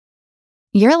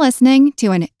You're listening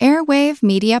to an Airwave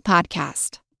Media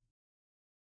Podcast.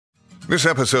 This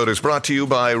episode is brought to you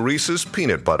by Reese's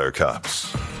Peanut Butter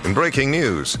Cups. In breaking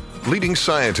news, leading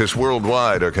scientists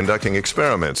worldwide are conducting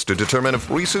experiments to determine if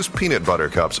Reese's Peanut Butter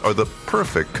Cups are the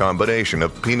perfect combination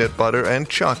of peanut butter and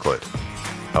chocolate.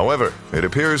 However, it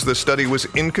appears the study was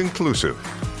inconclusive,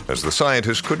 as the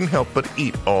scientists couldn't help but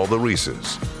eat all the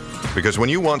Reese's. Because when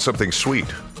you want something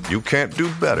sweet, you can't do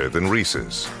better than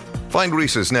Reese's. Find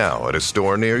Reese's now at a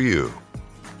store near you.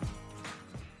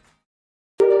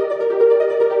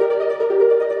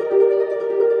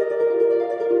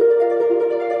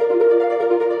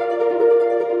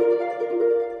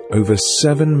 Over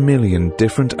 7 million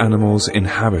different animals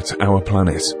inhabit our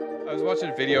planet. I was watching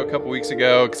a video a couple weeks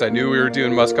ago because I knew we were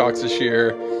doing muskox this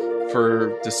year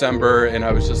for December, and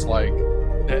I was just like,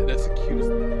 that's the cutest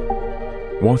thing.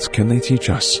 What can they teach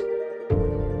us?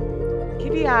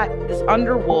 Kiviat, this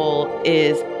underwool,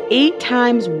 is 8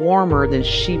 times warmer than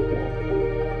sheep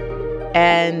wool.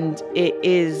 And it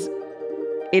is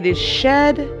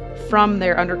shed from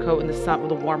their undercoat in the sun with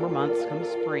the warmer months come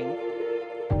spring.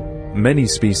 Many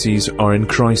species are in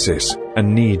crisis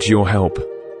and need your help.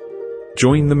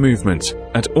 Join the movement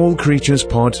at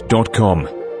allcreaturespod.com.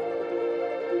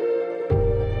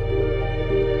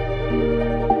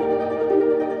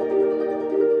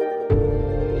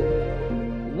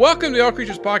 Welcome to the All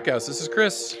Creatures Podcast. This is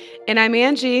Chris. And I'm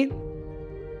Angie.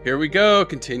 Here we go,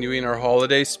 continuing our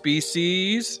holiday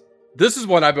species. This is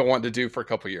one I've been wanting to do for a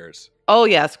couple years. Oh,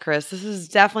 yes, Chris. This is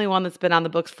definitely one that's been on the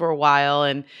books for a while.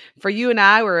 And for you and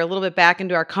I, we're a little bit back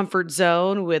into our comfort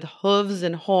zone with hooves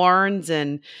and horns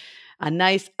and a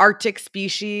nice Arctic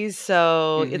species.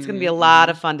 So it's going to be a lot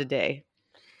of fun today.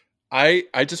 I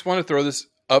just want to throw this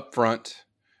up front,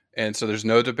 and so there's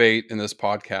no debate in this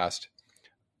podcast.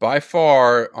 By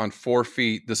far, on 4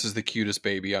 feet, this is the cutest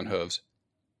baby on hooves.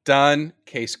 Done.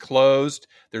 Case closed.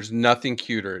 There's nothing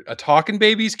cuter. A talking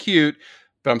baby's cute,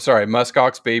 but I'm sorry,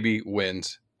 muskox baby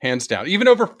wins. Hands down. Even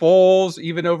over foals,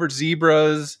 even over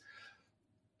zebras.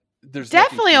 There's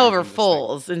definitely over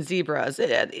foals and zebras.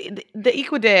 The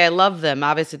Equidae, I love them.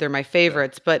 Obviously, they're my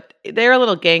favorites, but they're a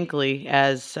little gangly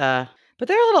but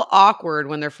they're a little awkward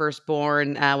when they're first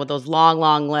born with those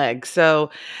long legs. So,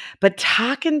 but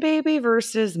talking baby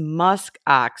versus musk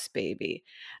ox baby,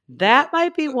 that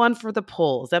might be one for the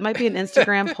polls. That might be an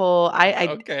Instagram poll.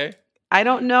 Okay. I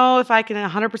don't know if I can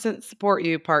 100% support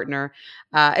you, partner.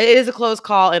 It is a close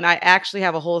call, and I actually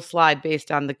have a whole slide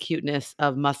based on the cuteness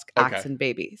of musk oxen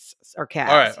babies or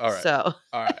calves. All right. So,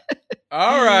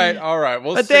 all right.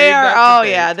 We'll but save they are. that Oh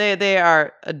debate. yeah, they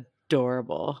are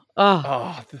adorable.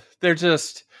 Oh, they're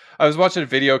just. I was watching a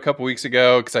video a couple weeks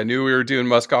ago because I knew we were doing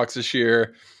muskox this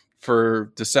year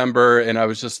for December, and I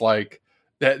was just like,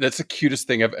 that's the cutest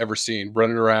thing I've ever seen.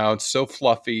 Running around, so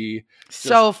fluffy.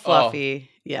 So fluffy.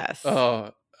 Yes.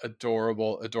 Oh,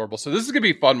 adorable. So this is going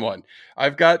to be a fun one.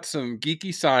 I've got some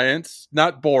geeky science,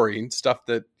 not boring stuff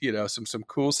that, some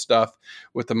cool stuff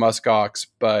with the muskox,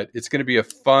 but it's going to be a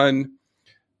fun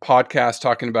podcast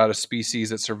talking about a species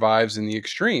that survives in the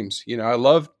extremes. I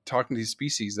love talking to these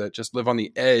species that just live on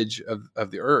the edge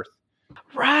of the earth.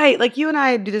 Right. Like you and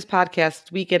I do this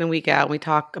podcast week in and week out, and we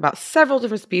talk about several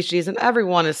different species, and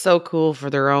everyone is so cool for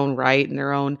their own right and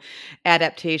their own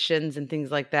adaptations and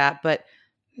things like that. But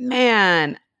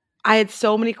man, I had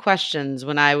so many questions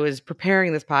when I was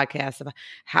preparing this podcast about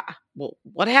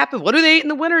what happened? What do they eat in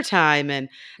the wintertime? And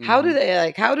how do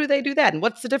they do that? And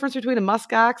what's the difference between a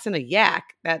muskox and a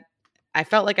yak? That I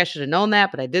felt like I should have known that,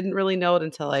 but I didn't really know it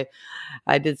until I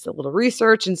did a little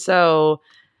research. And so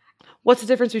what's the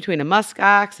difference between a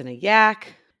muskox and a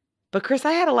yak? But Chris,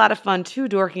 I had a lot of fun too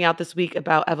dorking out this week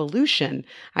about evolution.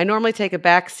 I normally take a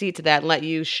back seat to that and let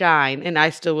you shine, and I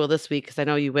still will this week because I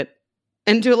know you went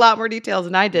into a lot more details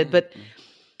than I did. But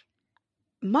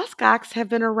muskox have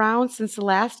been around since the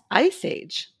last ice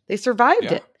age. They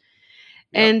survived it.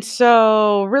 And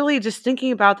so really just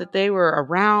thinking about that they were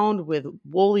around with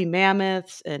woolly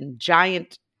mammoths and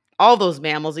giant, all those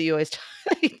mammals that you always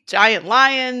giant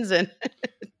lions and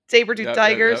saber-toothed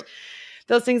tigers,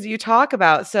 those things that you talk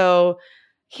about. So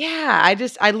yeah,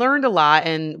 I learned a lot,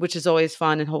 and which is always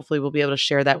fun, and hopefully we'll be able to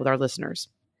share that with our listeners.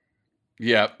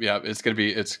 Yeah.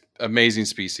 It's amazing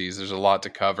species. There's a lot to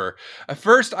cover.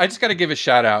 First, I just got to give a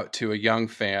shout out to a young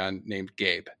fan named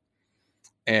Gabe.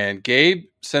 And Gabe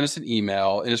sent us an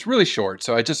email, and it's really short.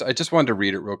 So I just wanted to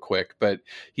read it real quick. But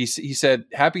he said,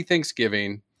 "Happy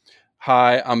Thanksgiving.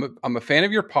 Hi, I'm a fan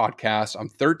of your podcast. I'm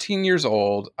 13 years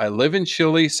old. I live in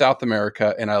Chile, South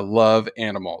America, and I love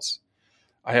animals.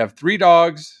 I have 3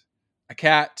 dogs. a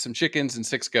cat, some chickens, and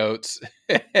 6 goats.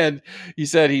 And he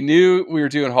said he knew we were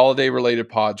doing holiday related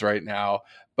pods right now,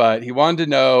 but he wanted to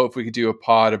know if we could do a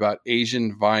pod about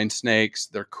Asian vine snakes.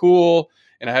 They're cool,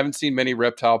 and I haven't seen many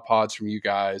reptile pods from you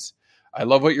guys. I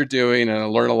love what you're doing, and I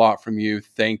learn a lot from you.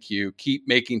 Thank you. Keep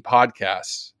making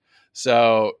podcasts.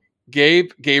 So,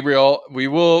 Gabriel, we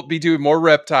will be doing more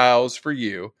reptiles for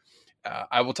you.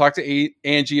 I will talk to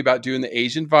Angie about doing the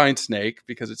Asian vine snake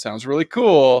because it sounds really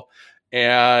cool.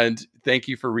 And thank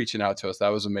you for reaching out to us. That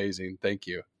was amazing. Thank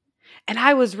you. And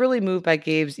I was really moved by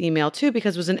Gabe's email too,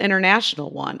 because it was an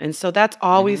international one. And so that's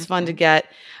always fun to get.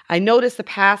 I noticed the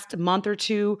past month or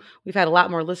two, we've had a lot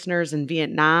more listeners in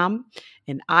Vietnam,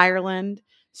 in Ireland.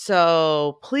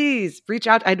 So please reach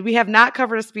out. We have not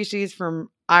covered a species from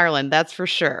Ireland, that's for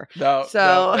sure. No.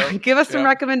 Give us some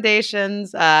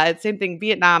recommendations. Same thing.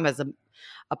 Vietnam has a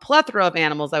plethora of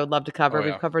animals I would love to cover.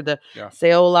 We've covered the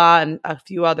Saola and a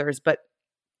few others, but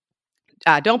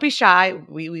don't be shy.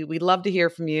 We'd love to hear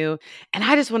from you. And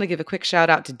I just want to give a quick shout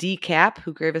out to DCAP,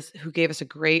 who gave us a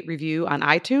great review on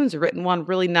iTunes, a written one,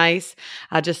 really nice,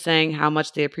 just saying how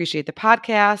much they appreciate the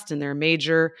podcast and their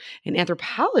major in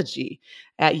anthropology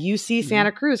at UC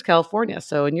Santa Cruz, California.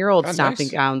 So in your old stomping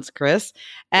grounds, Chris.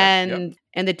 And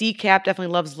the DCAP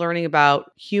definitely loves learning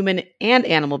about human and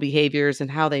animal behaviors and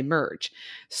how they merge.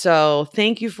 So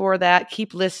thank you for that.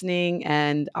 Keep listening.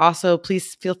 And also,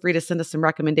 please feel free to send us some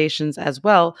recommendations as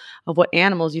well of what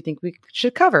animals you think we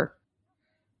should cover.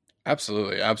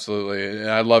 Absolutely. Absolutely. And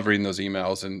I love reading those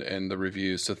emails and the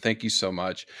reviews. So thank you so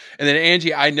much. And then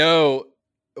Angie, I know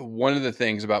one of the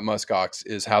things about muskox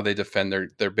is how they defend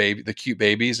their baby, the cute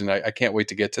babies. And I can't wait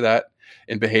to get to that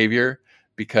in behavior,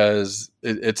 because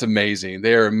it's amazing.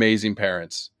 They are amazing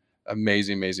parents,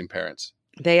 amazing parents.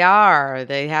 They are.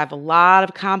 They have a lot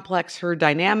of complex herd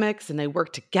dynamics, and they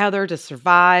work together to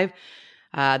survive.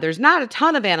 There's not a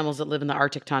ton of animals that live in the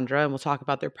Arctic tundra, and we'll talk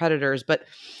about their predators, but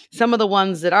some of the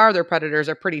ones that are their predators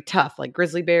are pretty tough, like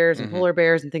grizzly bears and polar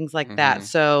bears and things like that.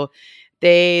 So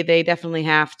they definitely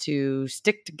have to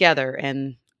stick together,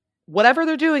 and whatever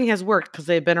they're doing has worked because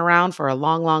they've been around for a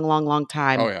long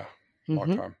time. Oh yeah.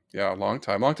 Long time. Yeah, long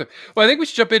time. Well, I think we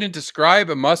should jump in and describe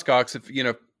a muskox.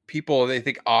 If, people, they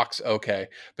think ox, okay.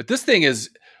 But this thing is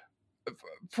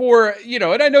for,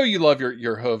 and I know you love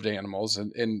your hooved animals,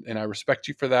 and I respect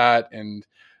you for that. And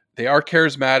they are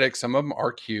charismatic. Some of them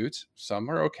are cute. Some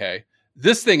are okay.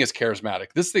 This thing is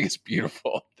charismatic. This thing is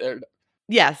beautiful.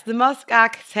 Yes, the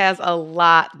muskox has a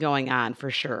lot going on for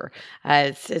sure.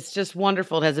 It's just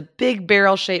wonderful. It has a big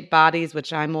barrel-shaped bodies,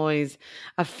 which I'm always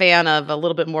a fan of, a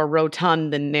little bit more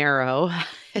rotund than narrow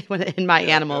in my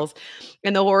animals.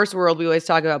 In the horse world, we always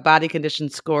talk about body condition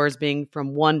scores being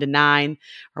from 1 to 9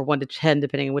 or 1 to 10,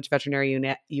 depending on which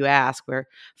veterinary you ask, where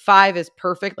 5 is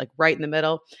perfect, like right in the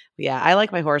middle. But yeah, I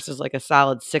like my horses like a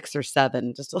solid 6 or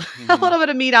 7, just a little bit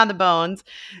of meat on the bones.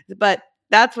 But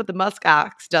that's what the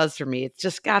muskox does for me. It's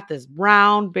just got this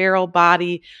round barrel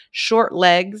body, short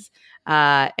legs,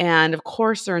 and of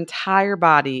course their entire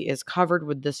body is covered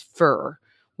with this fur,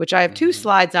 which I have 2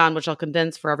 slides on, which I'll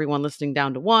condense for everyone listening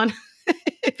down to 1,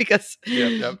 because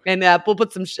and we'll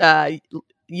put some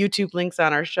YouTube links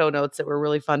on our show notes that were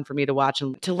really fun for me to watch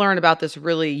and to learn about this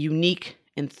really unique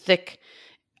and thick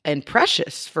and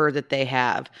precious fur that they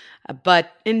have.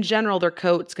 But in general, their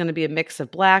coat's going to be a mix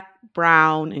of black,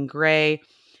 brown, and gray.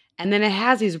 And then it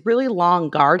has these really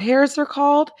long guard hairs, they're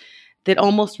called, that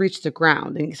almost reach the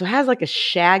ground. And so it has like a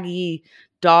shaggy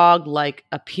dog-like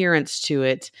appearance to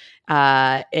it.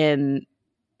 And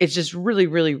it's just really,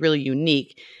 really, really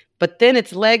unique. But then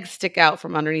its legs stick out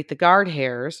from underneath the guard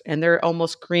hairs, and they're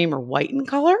almost cream or white in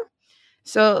color.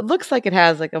 So it looks like it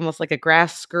has like almost like a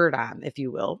grass skirt on, if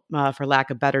you will, for lack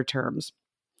of better terms.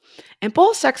 And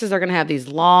both sexes are going to have these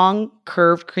long,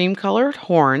 curved, cream-colored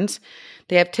horns.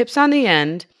 They have tips on the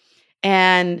end,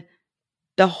 and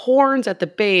the horns at the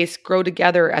base grow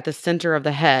together at the center of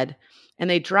the head, and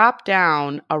they drop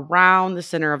down around the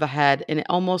center of the head, and it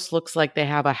almost looks like they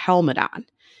have a helmet on,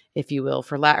 if you will,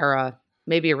 or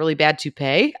maybe a really bad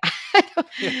toupee.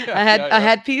 A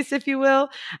headpiece, if you will.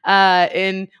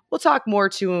 And we'll talk more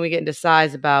too when we get into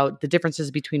size about the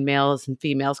differences between males and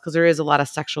females, because there is a lot of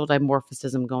sexual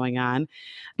dimorphism going on.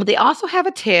 But they also have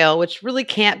a tail, which really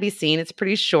can't be seen. It's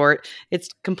pretty short. It's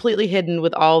completely hidden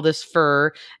with all this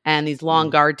fur and these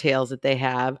long guard tails that they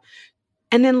have.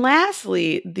 And then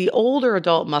lastly, the older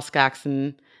adult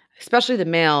muskoxen, especially the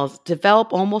males,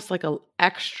 develop almost like an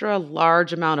extra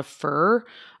large amount of fur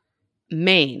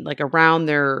mane, like around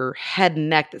their head and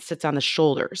neck that sits on the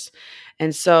shoulders.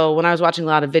 And so when I was watching a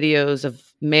lot of videos of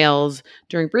males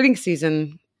during breeding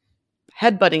season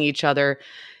headbutting each other,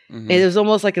 Mhm. It was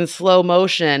almost like in slow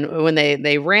motion when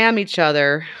they ram each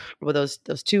other with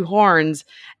those two horns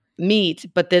meet,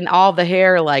 but then all the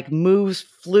hair like moves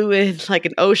fluid like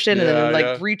an ocean and then Yeah, it like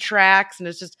yeah. retracts and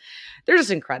they're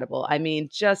just incredible. I mean,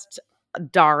 just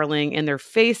darling, and their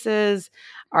faces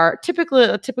are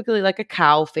typically like a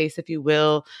cow face, if you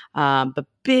will, but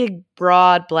big,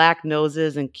 broad black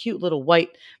noses and cute little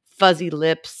white fuzzy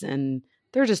lips, and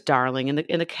they're just darling.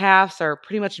 And the calves are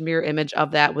pretty much a mirror image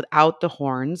of that without the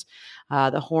horns.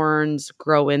 The horns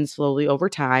grow in slowly over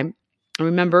time. And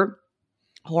remember,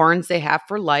 horns they have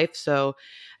for life. So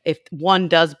if one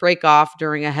does break off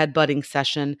during a headbutting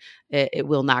session, it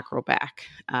will not grow back,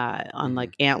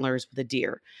 unlike antlers with a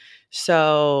deer.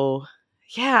 So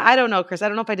yeah, I don't know, Chris. I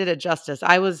don't know if I did it justice.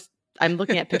 I'm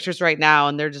looking at pictures right now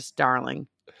and they're just darling.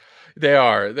 They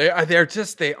are. They're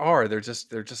just. They are. They're just so.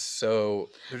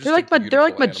 They're just. They're like a they're like beautiful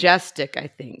animal. majestic, I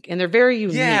think, and they're very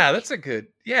unique. Yeah, that's a good.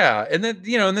 Yeah, and then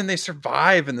and then they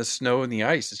survive in the snow and the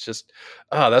ice. It's just,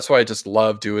 that's why I just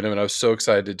love doing them, and I was so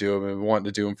excited to do them and wanting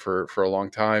to do them for a long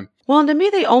time. Well, and to me,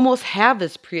 they almost have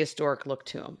this prehistoric look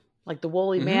to them, like the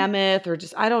woolly Mhm. mammoth, or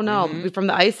just I don't know, Mhm. from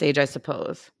the Ice Age, I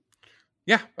suppose.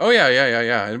 Yeah. Oh yeah,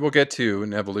 yeah. And we'll get to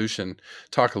in evolution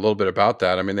talk a little bit about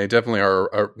that. I mean, they definitely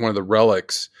are one of the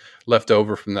relics left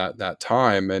over from that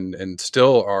time, and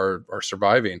still are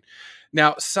surviving.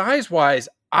 Now, size wise,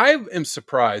 I am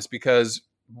surprised because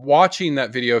watching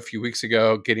that video a few weeks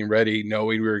ago, getting ready,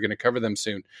 knowing we were going to cover them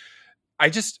soon, I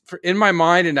just in my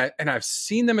mind, and I've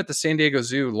seen them at the San Diego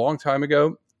Zoo a long time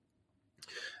ago.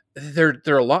 They're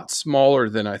a lot smaller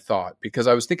than I thought, because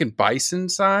I was thinking bison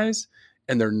size,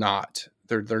 and they're not.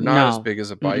 They're not as No. big as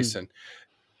a Mm-mm. bison.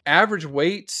 Average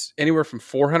weights anywhere from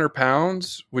 400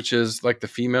 pounds, which is like the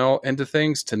female end of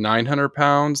things, to 900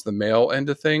 pounds, the male end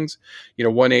of things.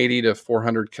 180 to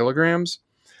 400 kilograms.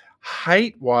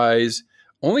 Height wise,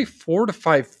 only 4 to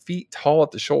 5 feet tall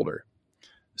at the shoulder.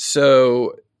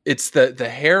 So it's the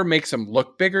hair makes them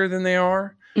look bigger than they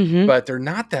are, Mhm. but they're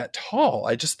not that tall.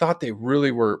 I just thought they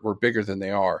really were bigger than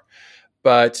they are.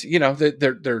 But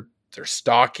they're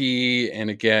stocky, and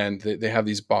again, they have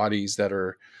these bodies that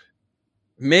are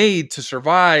made to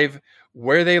survive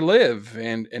where they live,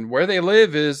 and where they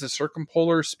live is the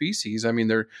circumpolar species. I mean,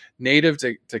 they're native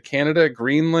to Canada,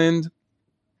 Greenland.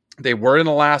 They were in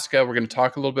Alaska. We're going to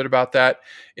talk a little bit about that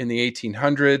in the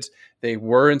 1800s. They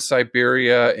were in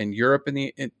Siberia and Europe in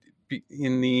the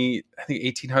I think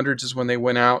 1800s is when they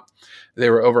went out. They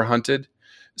were overhunted.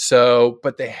 So,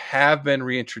 but they have been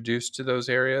reintroduced to those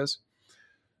areas.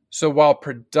 So while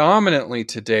predominantly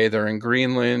today they're in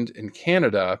Greenland and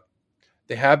Canada,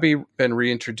 they have been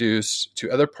reintroduced to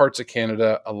other parts of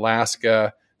Canada,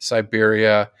 Alaska,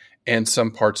 Siberia, and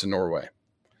some parts of Norway.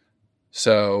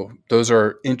 So those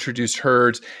are introduced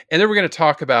herds. And then we're going to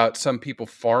talk about some people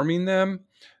farming them,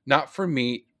 not for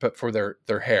meat, but for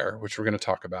their hair, which we're going to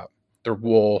talk about. Their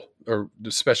wool, or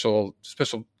the special.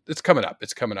 It's coming up.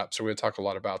 So we're going to talk a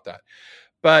lot about that.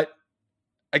 But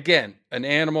again, an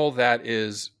animal that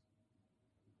has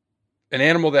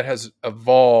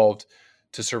evolved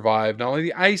to survive not only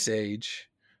the Ice Age,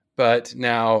 but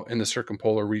now in the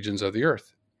circumpolar regions of the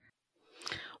Earth.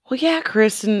 Well, yeah,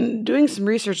 Chris, and doing some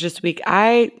research this week,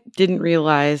 I didn't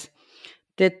realize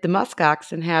that the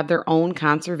muskoxen have their own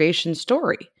conservation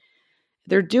story.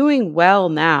 They're doing well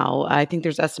now. I think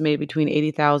there's estimated between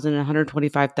 80,000 and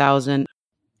 125,000.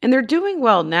 And they're doing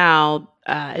well now.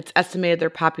 It's estimated their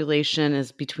population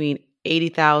is between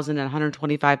 80,000 and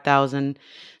 125,000.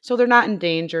 So they're not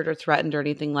endangered or threatened or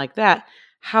anything like that.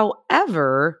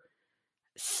 However,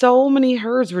 so many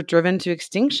herds were driven to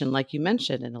extinction, like you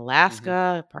mentioned, in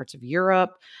Alaska, parts of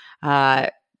Europe,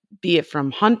 be it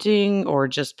from hunting or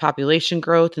just population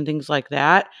growth and things like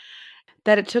that,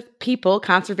 that it took people,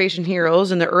 conservation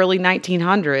heroes in the early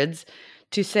 1900s,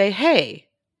 to say, hey,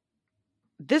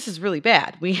 this is really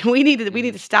bad. We need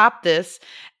to stop this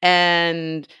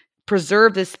and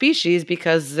preserve this species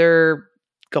because they're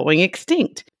going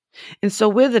extinct. And so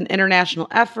with an international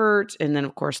effort, and then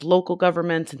of course local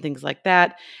governments and things like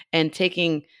that, and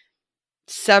taking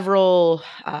several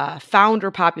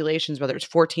founder populations, whether it's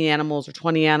 14 animals or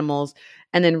 20 animals,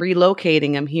 and then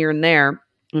relocating them here and there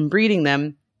and breeding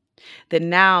them, that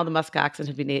now the muskoxen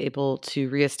have been able to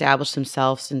reestablish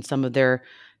themselves in some of their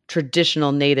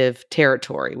traditional native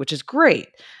territory, which is great.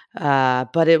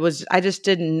 But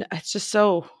it's just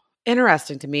so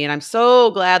interesting to me. And I'm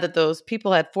so glad that those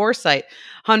people had foresight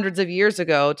hundreds of years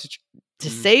ago to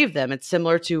save them. It's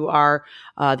similar to our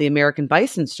the American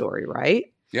bison story, right?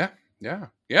 Yeah.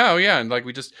 Oh yeah. And like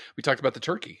we talked about the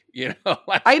turkey,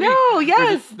 I know.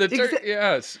 Yes.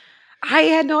 Yes. I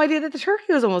had no idea that the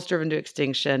turkey was almost driven to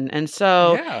extinction. And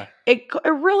so Yeah. it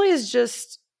really is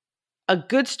just a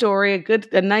good story,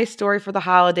 a nice story for the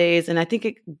holidays. And I think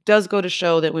it does go to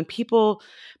show that when people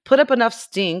put up enough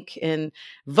stink and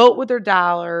vote with their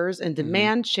dollars and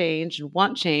demand change and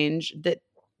want change, that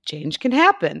change can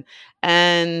happen.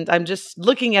 And I'm just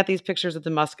looking at these pictures of the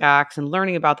muskox and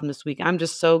learning about them this week. I'm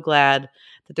just so glad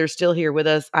that they're still here with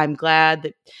us. I'm glad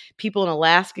that people in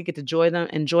Alaska get to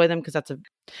enjoy them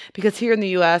because here in the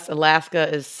US, Alaska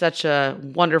is such a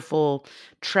wonderful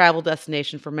travel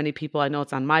destination for many people. I know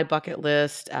it's on my bucket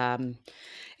list.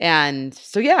 And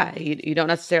so, yeah, you don't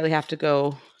necessarily have to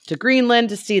go to Greenland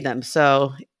to see them.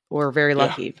 So we're very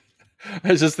lucky. Yeah.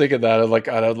 I was just thinking that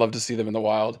I'd love to see them in the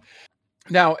wild.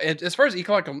 Now, as far as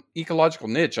ecological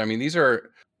niche, I mean, these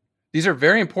are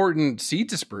very important seed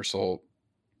dispersal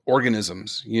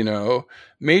organisms,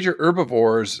 major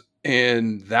herbivores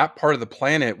in that part of the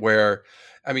planet where,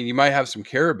 I mean, you might have some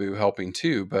caribou helping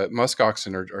too, but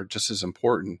muskoxen are just as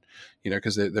important,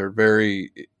 because they're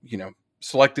very,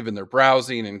 selective in their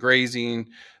browsing and grazing,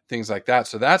 things like that.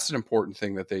 So that's an important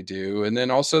thing that they do. And then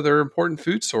also they're an important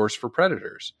food source for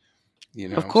predators,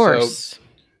 Of course. So,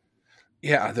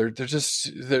 yeah,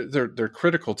 they're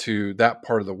critical to that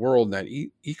part of the world and that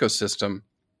ecosystem.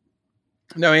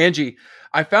 Now, Angie,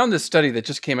 I found this study that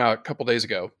just came out a couple days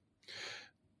ago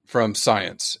from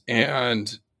Science,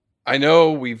 and I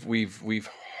know we've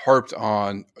harped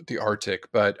on the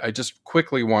Arctic, but I just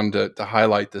quickly wanted to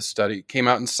highlight this study. It came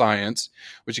out in Science,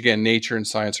 which again, Nature and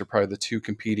Science are probably the two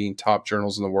competing top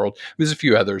journals in the world. There's a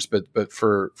few others, but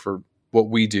for what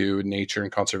we do, Nature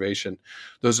and Conservation,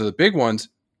 those are the big ones.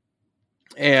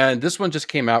 And this one just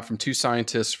came out from two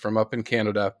scientists from up in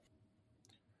Canada,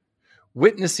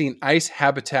 witnessing ice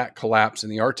habitat collapse in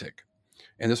the Arctic.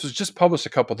 And this was just published a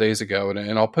couple days ago,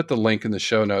 and I'll put the link in the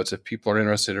show notes if people are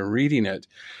interested in reading it.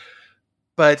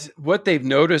 But what they've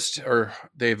noticed or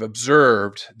they've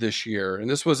observed this year, and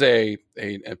this was an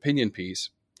opinion piece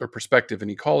or perspective in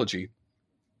ecology,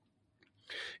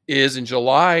 is in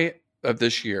July of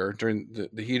this year, during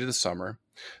the heat of the summer,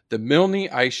 the Milne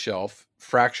ice shelf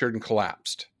fractured and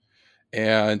collapsed.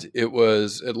 And it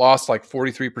lost like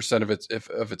 43%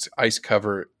 of its ice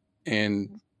cover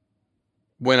and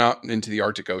went out into the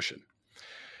Arctic Ocean.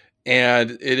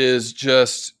 And it is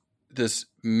just this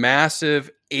massive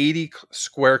 80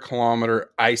 square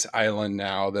kilometer ice island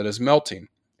now that is melting,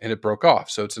 and it broke off.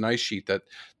 So it's an ice sheet that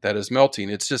is melting.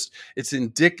 It's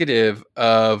indicative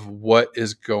of what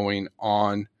is going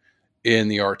on in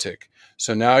the Arctic.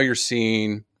 So now you're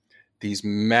seeing these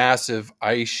massive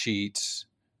ice sheets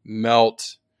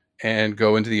melt and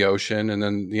go into the ocean, and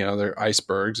then they're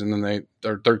icebergs, and then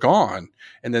they're gone,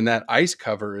 and then that ice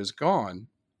cover is gone.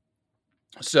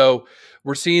 So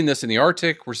we're seeing this in the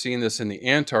Arctic, we're seeing this in the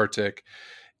Antarctic,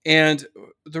 and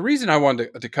the reason I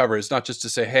wanted to cover is not just to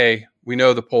say, hey, we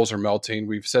know the poles are melting,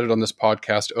 we've said it on this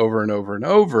podcast over and over and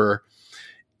over,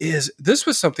 is this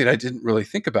was something I didn't really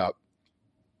think about.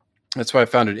 That's why I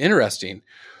found it interesting,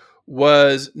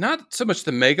 was not so much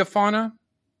the megafauna,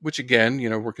 which again,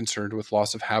 we're concerned with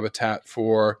loss of habitat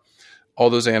for all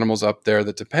those animals up there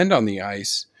that depend on the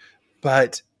ice,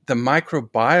 but the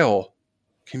microbial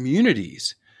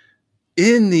communities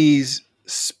in these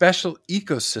special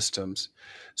ecosystems.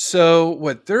 So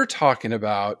what they're talking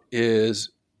about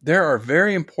is there are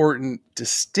very important,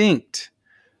 distinct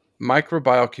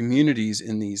microbial communities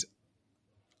in these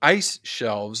ice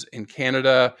shelves in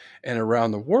Canada and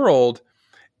around the world,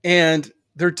 and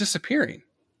they're disappearing.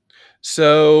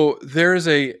 So there's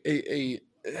again,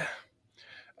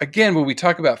 when we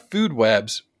talk about food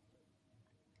webs,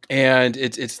 and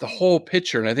it's the whole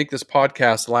picture. And I think this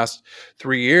podcast, the last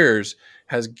 3 years,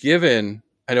 has given,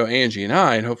 I know Angie and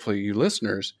I, and hopefully you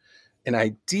listeners, an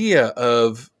idea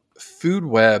of food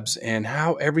webs and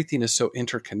how everything is so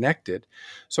interconnected.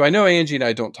 So I know Angie and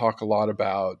I don't talk a lot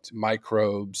about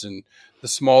microbes and the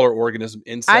smaller organism,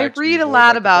 insects. I read a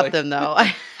lot about them, though.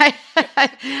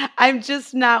 I'm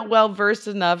just not well versed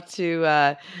enough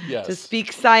to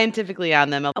speak scientifically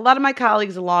on them. A lot of my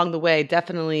colleagues along the way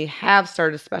definitely have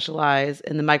started to specialize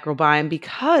in the microbiome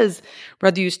because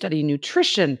whether you study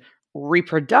nutrition,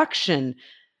 reproduction,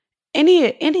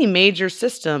 any major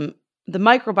system, the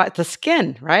microbiome, the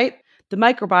skin, right? The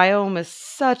microbiome is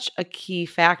such a key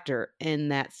factor in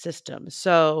that system.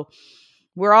 So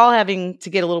we're all having to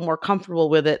get a little more comfortable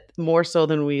with it, more so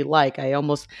than we like. I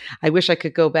wish I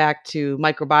could go back to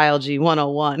microbiology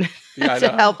 101 to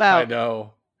help out.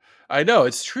 I know.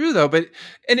 It's true though. But,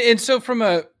 and so from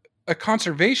a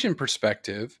conservation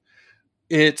perspective,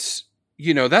 it's,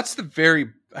 that's the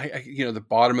very the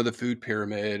bottom of the food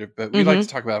pyramid, but we like to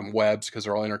talk about them webs because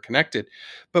they're all interconnected.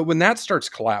 But when that starts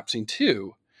collapsing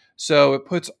too, so it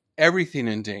puts everything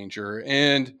in danger.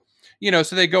 And,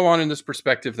 so they go on in this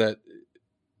perspective that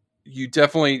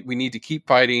we need to keep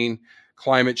fighting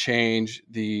climate change.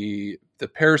 The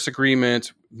Paris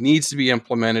Agreement needs to be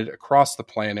implemented across the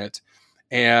planet.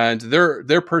 And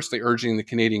they're personally urging the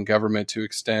Canadian government to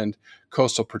extend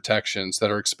coastal protections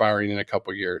that are expiring in a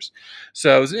couple of years.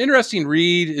 So it was an interesting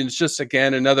read. It's just,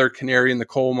 again, another canary in the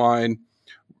coal mine.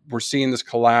 We're seeing this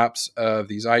collapse of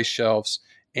these ice shelves,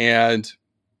 and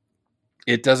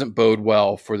it doesn't bode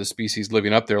well for the species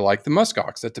living up there, like the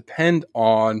muskox that depend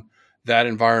on that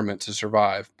environment to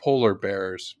survive. Polar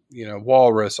bears,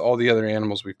 walrus, all the other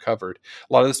animals we've covered.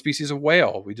 A lot of the species of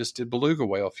whale. We just did beluga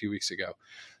whale a few weeks ago.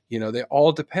 They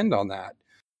all depend on that.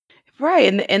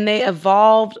 Right. And they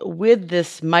evolved with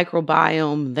this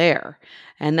microbiome there.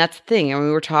 And that's the thing. And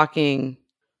we were talking,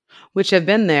 which have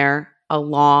been there a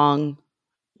long,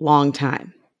 long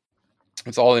time.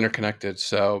 It's all interconnected.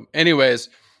 So anyways,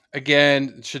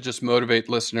 again, it should just motivate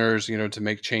listeners, to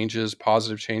make changes,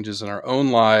 positive changes in our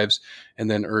own lives,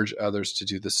 and then urge others to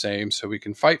do the same so we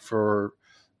can fight for,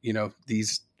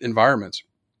 these environments.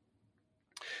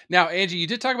 Now, Angie, you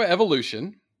did talk about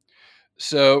evolution.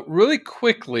 So really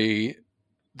quickly,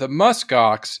 the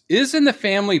muskox is in the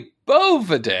family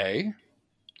Bovidae,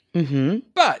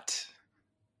 but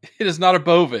it is not a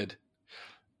bovid.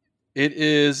 It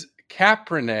is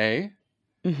Caprinae,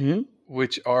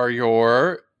 which are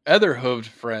your other-hooved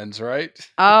friends, right?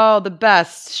 Oh, the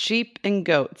best. Sheep and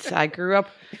goats. I grew up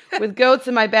with goats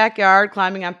in my backyard,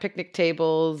 climbing on picnic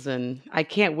tables, and I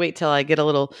can't wait till I get a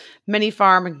little mini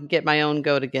farm and can get my own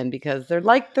goat again because they're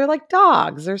like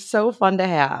dogs. They're so fun to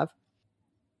have.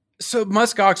 So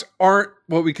muskox aren't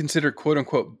what we consider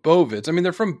quote-unquote bovids. I mean,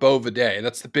 they're from Bovidae.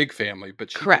 That's the big family,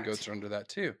 but sheep and goats are under that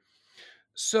too.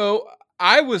 So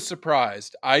I was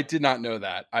surprised. I did not know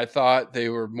that. I thought they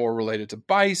were more related to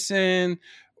bison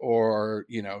or,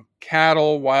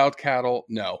 cattle, wild cattle.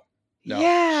 No. Yeah.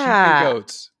 Sheep and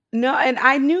goats. No, and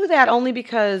I knew that only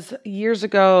because years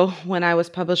ago when I was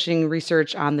publishing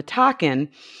research on the takin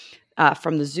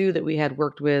from the zoo that we had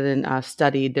worked with and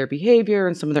studied their behavior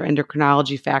and some of their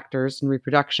endocrinology factors and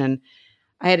reproduction,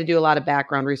 I had to do a lot of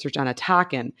background research on a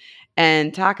takin.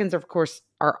 And takins, of course,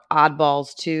 are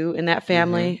oddballs too in that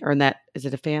family, or in that, is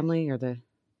it a family or the...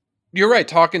 You're right.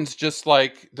 Takins, just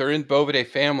like they're in Bovidae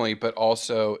family, but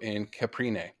also in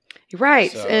Caprinae.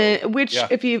 Right. So,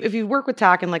 if you work with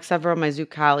takin, like several of my zoo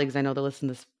colleagues, I know that listen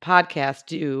to this podcast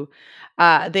do,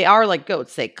 they are like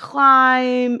goats. They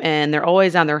climb and they're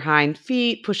always on their hind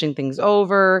feet, pushing things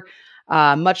over,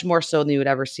 much more so than you would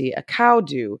ever see a cow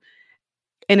do.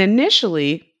 And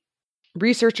initially,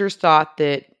 researchers thought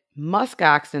that musk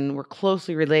oxen were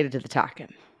closely related to the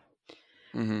takin.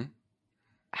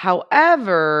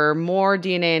 However, more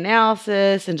DNA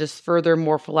analysis and just further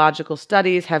morphological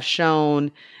studies have shown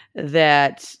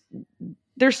that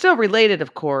they're still related,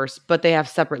 of course, but they have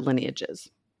separate lineages.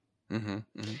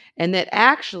 And that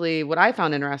actually, what I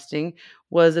found interesting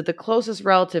was that the closest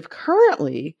relative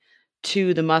currently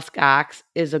to the musk ox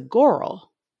is a goral.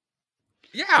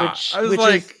 Yeah,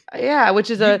 which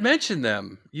is you've mentioned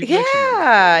them.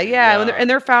 And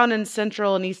they're found in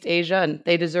Central and East Asia, and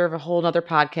they deserve a whole nother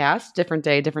podcast, different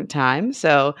day, different time.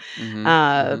 So,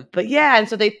 but yeah, and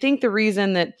so they think the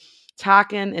reason that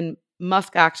takin and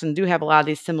musk oxen do have a lot of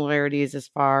these similarities as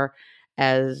far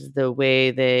as the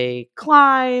way they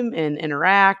climb and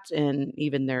interact, and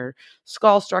even their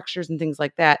skull structures and things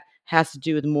like that, has to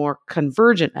do with more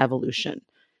convergent evolution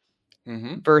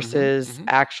versus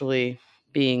actually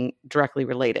being directly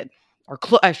related, or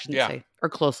or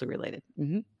closely related.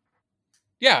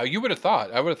 Yeah, you would have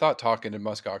thought. I would have thought takin and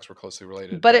muskox were closely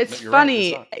related. But it's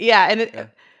funny, right,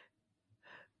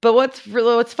 But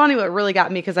what's funny, what really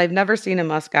got me, because I've never seen a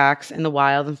muskox in the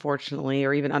wild, unfortunately,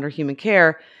 or even under human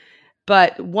care.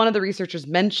 But one of the researchers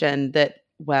mentioned that,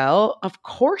 well, of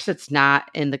course it's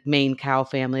not in the main cow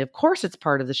family. Of course it's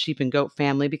part of the sheep and goat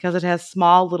family because it has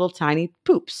small, little, tiny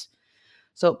poops.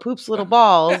 So it poops little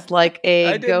balls like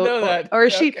a goat or a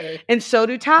sheep. Okay. And so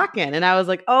do takin. And I was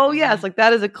like, oh yes, like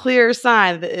that is a clear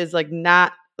sign that is like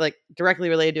not like directly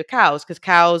related to cows, because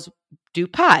cows do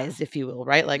pies, if you will,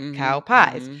 right? Like cow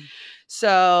pies.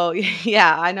 So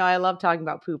yeah, I know. I love talking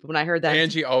about poop. When I heard that,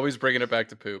 Angie always bringing it back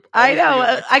to poop. I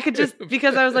know. I could just,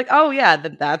 because I was like, oh yeah,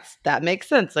 that makes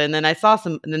sense. And then I saw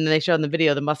and then they showed in the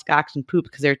video the musk oxen poop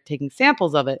because they're taking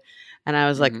samples of it. And I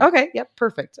was like, Mhm. okay, yep,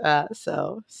 perfect.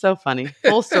 So funny.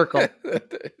 Full circle.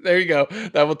 There you go.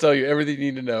 That will tell you everything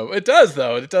you need to know. It does,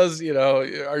 though. It does.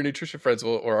 Our nutrition friends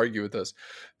will argue with us.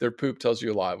 Their poop tells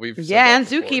you a lot. We've said Yeah, that and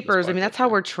before in this zookeepers. I mean, that's podcast. how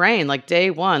we're trained. Like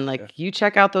day one, Yeah. you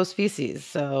check out those feces.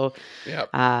 So, Yeah.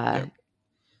 uh,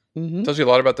 It tells you a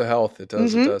lot about the health. It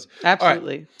does. It does. All right.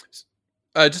 absolutely.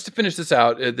 Just to finish this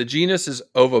out, the genus is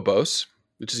Ovibos,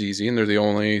 which is easy, and they're the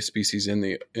only species in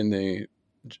the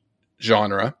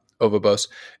genre Ovibos.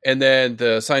 And then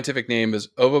the scientific name is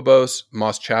Ovibos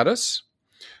moschatus.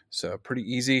 So pretty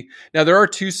easy. Now there are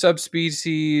two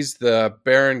subspecies: the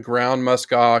barren ground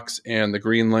muskox and the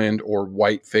Greenland or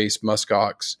white-faced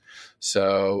muskox.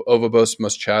 So Ovibos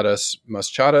moschatus,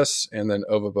 and then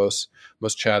Ovibos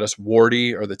moschatus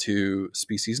wardi are the two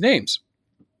species names.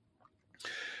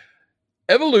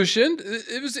 Evolution,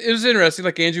 it was interesting.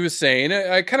 Like Angie was saying,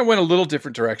 I kind of went a little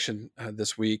different direction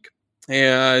this week,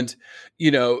 and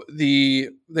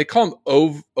they call them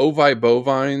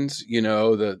ovibovines.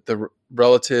 The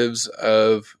relatives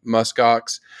of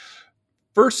muskox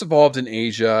first evolved in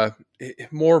Asia,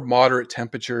 more moderate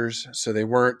temperatures, so they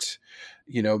weren't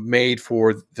made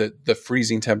for the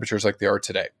freezing temperatures like they are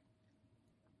today.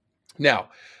 Now,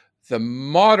 the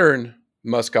modern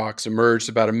muskox emerged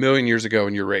about 1 million years ago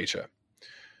in Eurasia.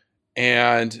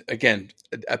 And again,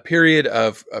 a period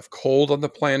of cold on the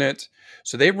planet.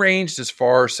 So they ranged as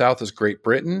far south as Great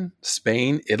Britain,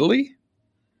 Spain, Italy.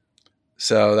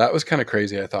 So that was kind of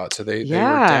crazy, I thought. So they were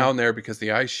down there because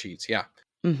the ice sheets. Yeah.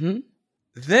 Mm-hmm.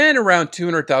 Then around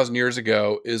 200,000 years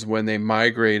ago is when they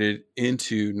migrated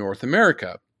into North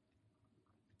America.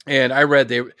 And I read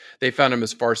they found them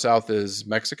as far south as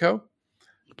Mexico.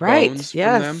 Right. Bones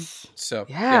yes. from them. So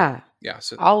yeah.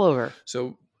 So all over.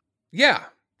 So yeah.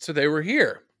 So they were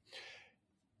here.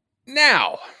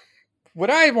 Now, what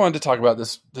I wanted to talk about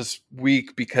this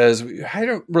week, because I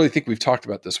don't really think we've talked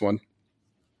about this one,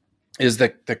 is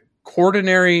the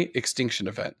Quaternary extinction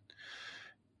event.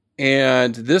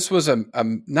 And this was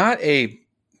not a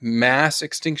mass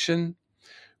extinction,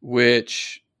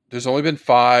 which there's only been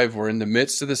 5. We're in the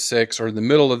midst of the 6, or in the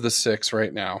middle of the 6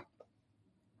 right now.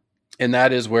 And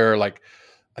that is where I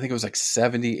think it was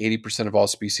 70, 80% of all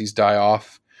species die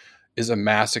off. Is a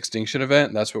mass extinction event.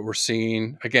 And that's what we're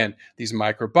seeing. Again, these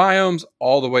microbiomes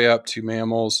all the way up to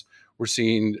mammals. We're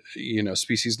seeing,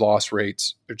 species loss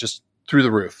rates are just through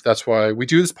the roof. That's why we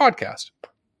do this podcast.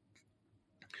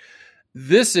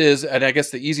 This is, and I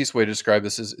guess the easiest way to describe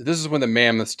this is when the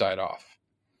mammoths died off.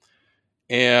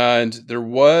 And there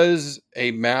was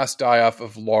a mass die-off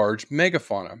of large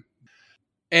megafauna.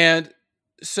 And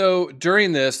so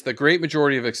during this, the great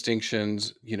majority of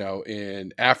extinctions,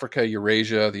 in Africa,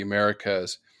 Eurasia, the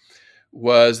Americas,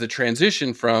 was the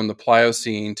transition from the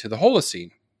Pliocene to the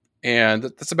Holocene. And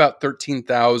that's about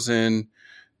 13,000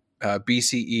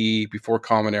 BCE, before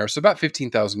Common Era. So about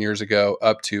 15,000 years ago,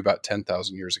 up to about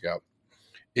 10,000 years ago,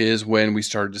 is when we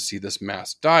started to see this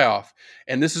mass die-off.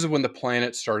 And this is when the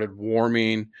planet started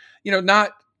warming,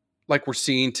 not like we're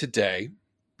seeing today,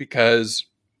 because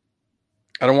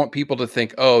I don't want people to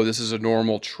think, oh, this is a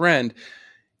normal trend.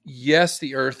 Yes,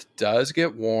 the Earth does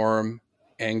get warm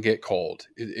and get cold.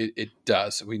 It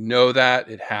does. We know that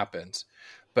it happens,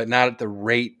 but not at the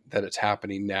rate that it's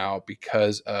happening now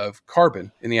because of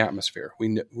carbon in the atmosphere.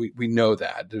 We know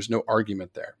that. There's no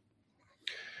argument there.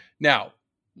 Now,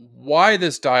 why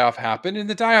this die-off happened, and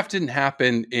the die-off didn't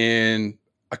happen in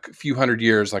a few hundred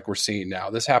years like we're seeing now.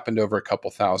 This happened over a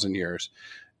couple thousand years,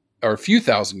 or a few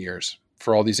thousand years,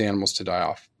 for all these animals to die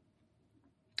off.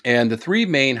 And the 3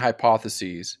 main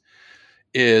hypotheses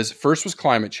is, first was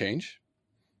climate change.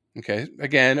 Okay,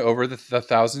 again, over the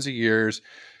thousands of years,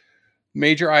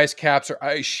 major ice caps or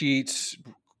ice sheets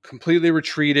completely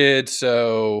retreated.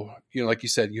 So, like you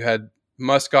said, you had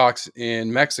muskox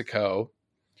in Mexico.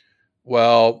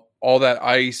 Well, all that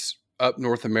ice up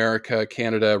North America,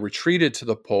 Canada, retreated to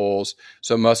the poles,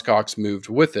 so muskox moved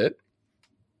with it.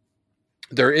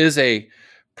 There is a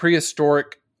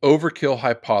prehistoric overkill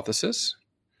hypothesis,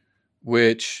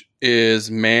 which is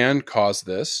man caused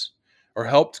this or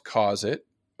helped cause it.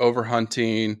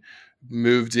 Overhunting,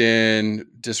 moved in,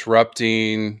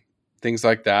 disrupting, things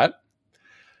like that.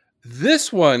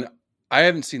 This one, I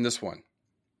haven't seen this one.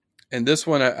 And this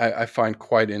one I find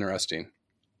quite interesting.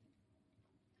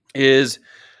 Is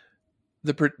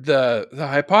the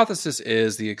hypothesis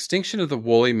is the extinction of the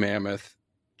woolly mammoth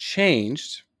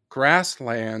changed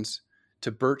grasslands to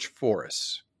birch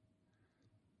forests.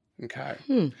 Okay.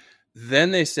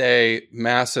 Then they say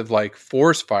massive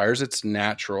forest fires, it's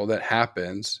natural, that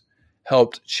happens,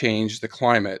 helped change the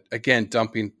climate. Again,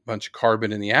 dumping a bunch of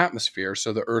carbon in the atmosphere,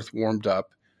 so the earth warmed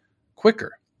up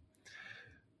quicker.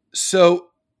 So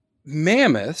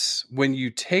mammoths, when you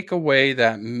take away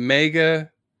that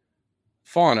mega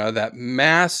fauna, that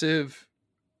massive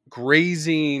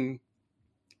grazing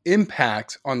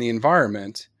impact on the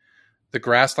environment, the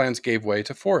grasslands gave way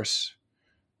to forests,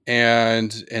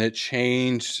 and it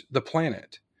changed the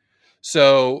planet.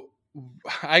 So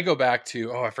I go back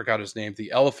to, I forgot his name,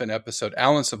 the elephant episode.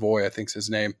 Alan Savoy, I think's his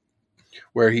name,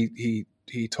 where he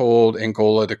told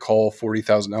Angola to cull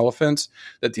 40,000 elephants,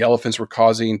 that the elephants were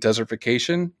causing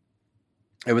desertification.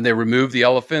 And when they removed the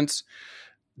elephants,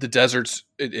 the deserts,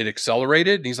 it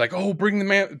accelerated. And he's like, oh, bring the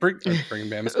mammoths, bring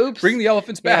the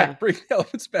elephants back, bring the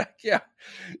elephants back. Yeah.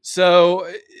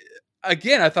 So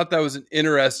again, I thought that was an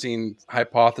interesting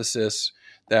hypothesis,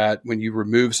 that when you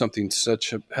remove something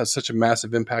has such a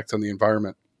massive impact on the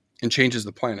environment and changes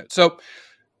the planet. So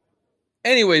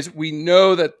anyways, we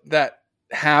know that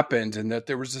happened, and that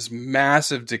there was this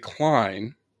massive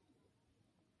decline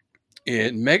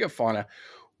in megafauna,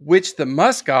 which the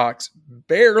muskox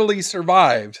barely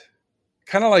survived.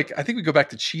 Kind of like, I think we go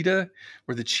back to cheetah,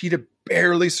 where the cheetah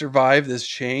barely survived this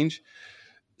change.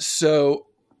 So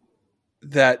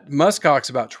that muskox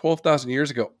about 12,000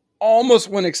 years ago almost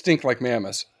went extinct like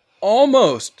mammoths.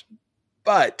 Almost.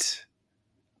 But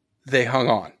they hung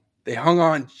on. They hung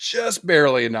on just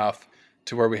barely enough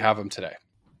to where we have them today.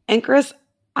 And Chris,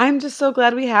 I'm just so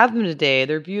glad we have them today.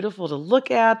 They're beautiful to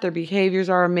look at. Their behaviors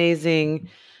are amazing.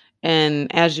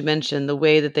 And as you mentioned, the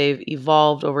way that they've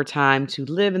evolved over time to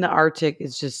live in the Arctic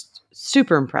is just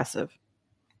super impressive.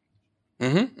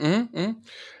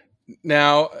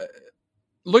 Now,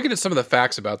 looking at some of the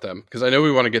facts about them, because I know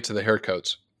we want to get to the hair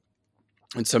coats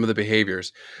and some of the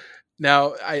behaviors.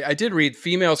 Now, I did read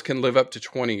females can live up to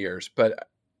 20 years, but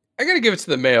I got to give it to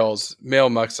the male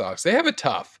muskox. They have it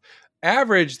tough.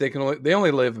 Average, they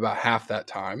only live about half that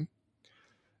time,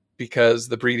 because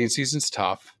the breeding season's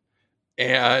tough.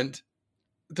 And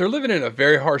they're living in a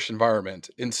very harsh environment.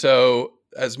 And so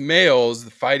as males,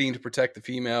 the fighting to protect the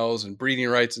females and breeding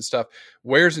rights and stuff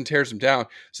wears and tears them down.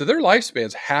 So their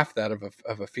lifespan's half that of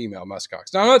a female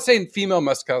muskox. Now, I'm not saying female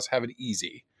muskox have it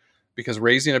easy, because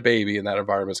raising a baby in that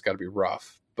environment's got to be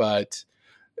rough. But,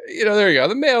 there you go.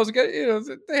 The males,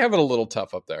 they have it a little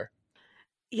tough up there.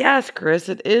 Yes, Chris,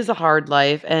 it is a hard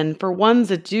life. And for ones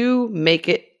that do make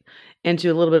it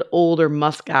into a little bit older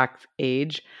muskox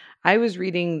age, I was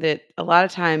reading that a lot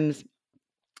of times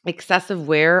excessive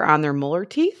wear on their molar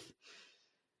teeth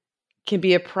can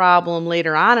be a problem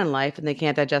later on in life, and they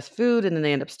can't digest food, and then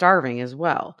they end up starving as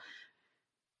well.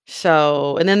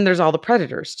 So, and then there's all the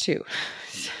predators too.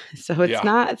 So it's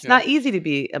not easy to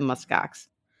be a muskox.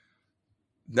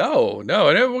 No, and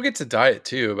we'll get to diet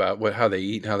too, about how they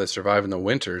eat and how they survive in the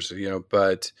winters.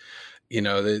 But they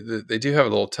do have a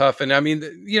little tough, and I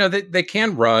mean, they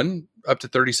can run up to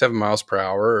 37 miles per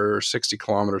hour or 60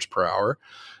 kilometers per hour.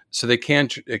 So they can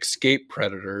escape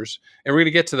predators. And we're going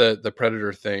to get to the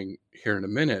predator thing here in a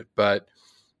minute. But,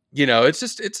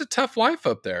 it's a tough life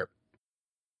up there.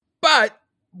 But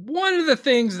one of the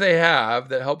things they have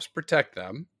that helps protect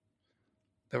them,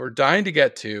 that we're dying to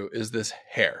get to, is this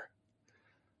hair.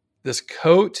 This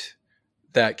coat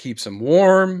that keeps them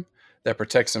warm, that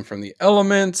protects them from the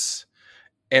elements,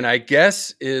 and I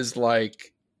guess is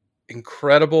like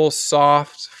incredible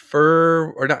soft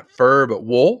fur, or not fur, but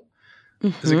wool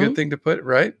is a good thing to put,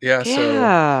 right? Yeah.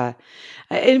 Yeah.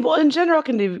 And in general,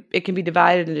 it can be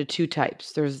divided into two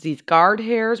types. There's these guard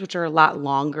hairs, which are a lot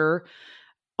longer,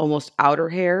 almost outer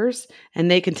hairs,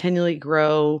 and they continually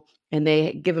grow, and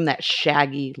they give them that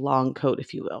shaggy, long coat,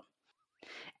 if you will.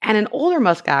 And in older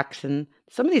muskoxen,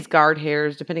 some of these guard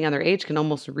hairs, depending on their age, can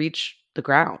almost reach the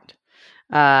ground.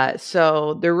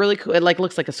 So they're really cool. It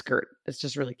looks like a skirt. It's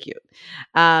just really cute.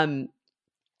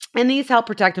 And these help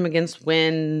protect them against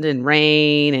wind and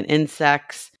rain and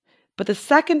insects. But the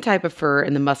second type of fur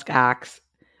in the muskox,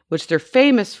 which they're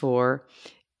famous for,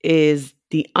 is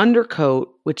the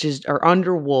undercoat, or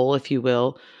underwool, if you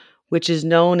will, which is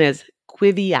known as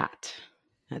quiviat.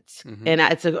 And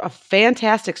it's a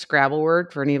fantastic Scrabble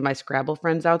word for any of my Scrabble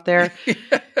friends out there,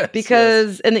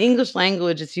 because in the English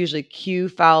language, it's usually Q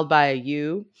followed by a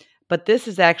U, but this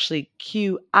is actually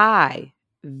Quiviut.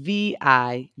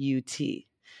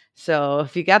 So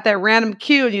if you got that random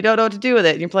Q and you don't know what to do with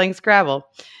it and you're playing Scrabble,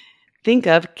 think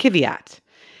of Quiviat.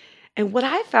 And what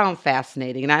I found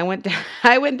fascinating, and I went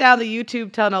down the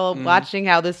YouTube tunnel watching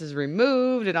how this is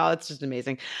removed and all. It's just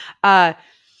amazing.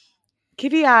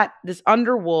 Quiviat, this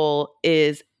underwool,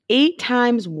 is 8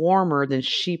 times warmer than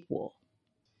sheep wool.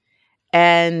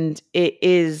 And it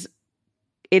is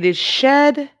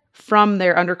shed from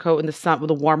their undercoat in the sun with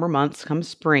the warmer months come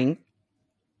spring.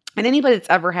 And anybody that's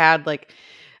ever had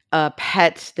a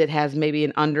pet that has maybe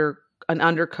an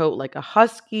undercoat like a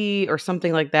husky or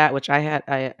something like that, which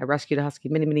I rescued a husky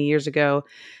many, many years ago.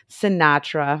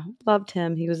 Sinatra, loved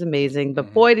him. He was amazing,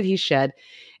 but boy, did he shed.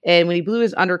 And when he blew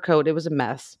his undercoat, it was a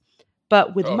mess.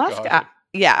 But with musk,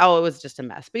 it was just a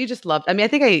mess. But you just loved. I mean, I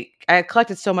think I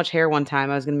collected so much hair one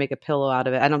time. I was going to make a pillow out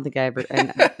of it. I don't think I ever.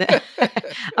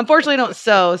 Unfortunately, I don't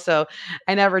sew, so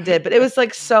I never did. But it was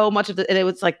like so much of it, and it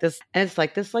was like this, and it's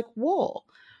like this, like wool.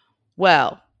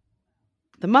 Well,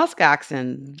 the musk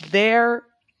oxen, their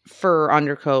fur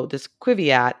undercoat, this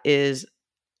Quiviat, is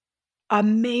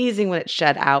amazing when it's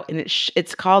shed out, and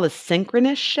it's called a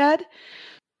synchronous shed.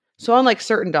 So unlike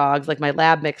certain dogs, like my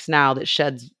lab mix now that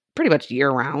sheds pretty much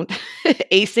year round,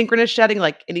 asynchronous shedding,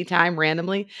 like anytime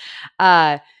randomly,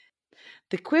 the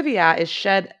Quiviat is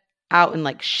shed out in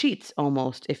like sheets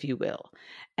almost, if you will.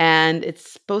 And it's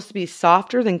supposed to be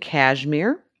softer than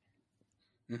cashmere.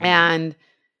 And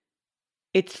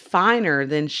it's finer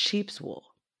than sheep's wool.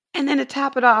 And then to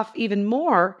top it off even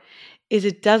more is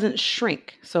it doesn't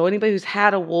shrink. So anybody who's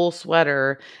had a wool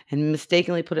sweater and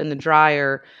mistakenly put it in the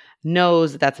dryer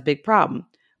knows that that's a big problem.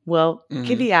 Well,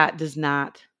 Quiviat does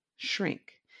not shrink.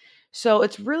 So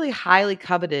it's really highly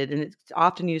coveted, and it's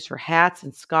often used for hats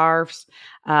and scarves,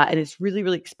 and it's really,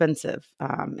 really expensive.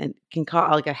 And can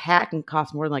cost, like a hat can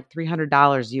cost more than like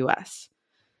 $300 US.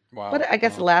 Wow. But I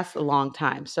guess it lasts a long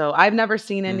time. So I've never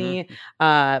seen any,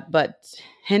 but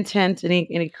hint, hint,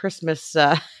 any Christmas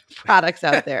products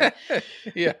out there.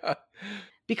 Yeah.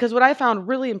 Because what I found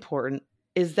really important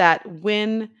is that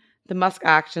when the musk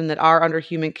oxen that are under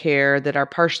human care, that are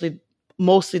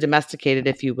mostly domesticated,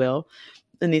 if you will,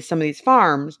 in some of these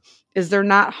farms, is they're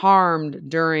not harmed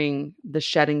during the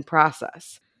shedding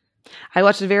process. I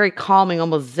watched a very calming,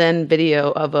 almost Zen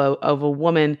video of a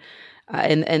woman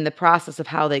in the process of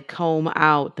how they comb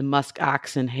out the musk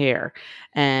oxen hair.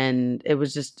 And it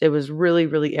was really,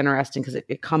 really interesting because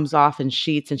it comes off in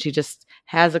sheets, and she just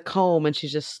has a comb, and she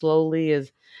just slowly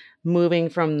is moving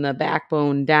from the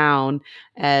backbone down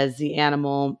as the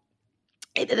animal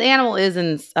is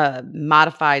in a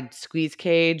modified squeeze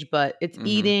cage, but it's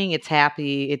eating, it's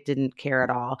happy, it didn't care at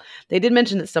all. They did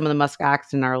mention that some of the musk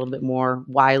oxen are a little bit more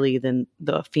wily than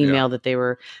the female that they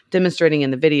were demonstrating in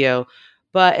the video,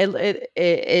 but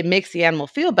it makes the animal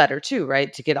feel better too,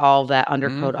 right? To get all that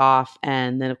undercoat off,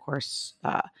 and then of course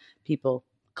people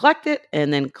collect it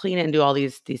and then clean it and do all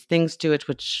these things to it,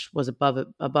 which was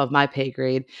above my pay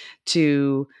grade,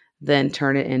 to then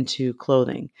turn it into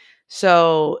clothing.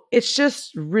 So it's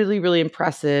just really, really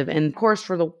impressive. And of course,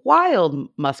 for the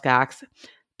wild muskox,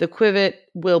 the Quiviat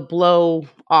will blow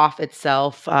off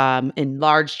itself in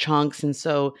large chunks. And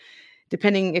so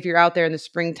depending if you're out there in the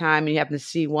springtime and you happen to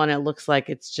see one, it looks like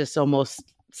it's just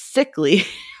almost sickly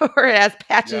or it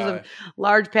has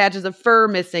large patches of fur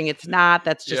missing. It's not.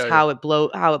 That's just how it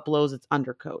blows its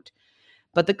undercoat.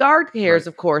 But the guard hairs,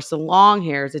 of course, the long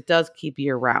hairs, it does keep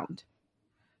year round.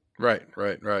 Right.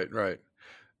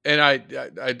 And I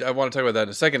want to talk about that in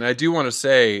a second. I do want to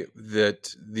say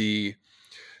that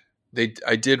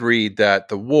I did read that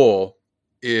the wool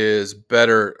is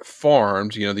better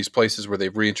farmed. You know, these places where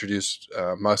they've reintroduced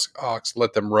musk ox,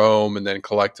 let them roam and then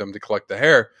collect them to collect the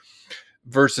hair,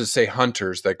 versus say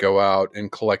hunters that go out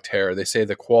and collect hair. They say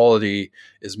the quality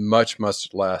is much,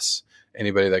 much less.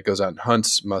 Anybody that goes out and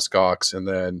hunts musk ox and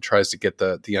then tries to get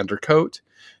the undercoat,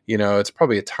 you know, it's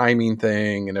probably a timing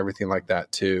thing and everything like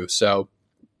that too. So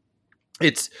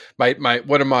it's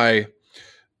one of my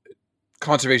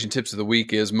conservation tips of the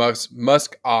week is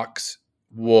musk ox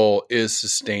wool is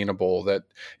sustainable. That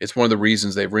it's one of the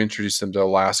reasons they've reintroduced them to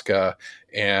Alaska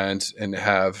and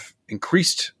have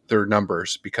increased their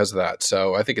numbers because of that.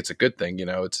 So I think it's a good thing. You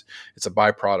know, it's a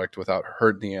byproduct without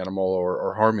hurting the animal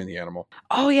or harming the animal.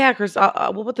 Oh yeah, Chris,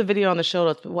 we'll put the video on the show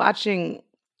notes. But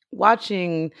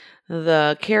watching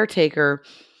the caretaker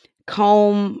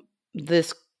comb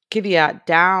this Quiviat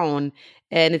down,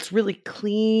 and it's really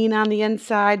clean on the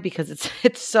inside because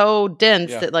it's so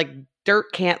dense that like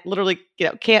dirt can't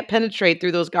penetrate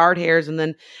through those guard hairs and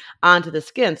then onto the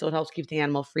skin. So it helps keep the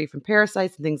animal free from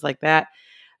parasites and things like that.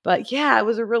 But yeah, it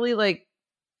was a really like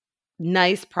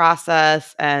nice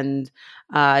process. And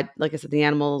like I said,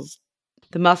 the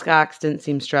musk ox didn't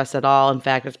seem stressed at all. In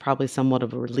fact, it's probably somewhat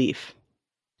of a relief.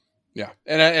 Yeah.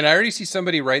 And I already see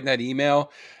somebody writing that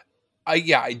email.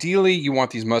 Ideally you want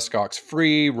these musk ox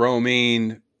free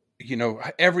roaming, you know,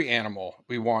 every animal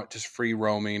we want just free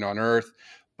roaming on Earth.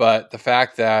 But the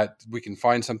fact that we can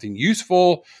find something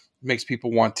useful makes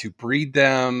people want to breed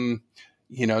them,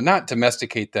 you know, not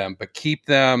domesticate them, but keep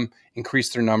them,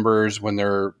 increase their numbers when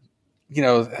they're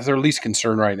their least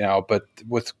concern right now. But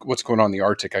with what's going on in the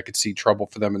Arctic, I could see trouble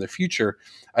for them in the future.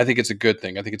 I think it's a good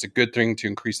thing. I think it's a good thing to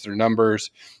increase their numbers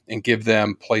and give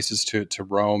them places to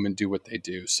roam and do what they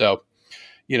do. So,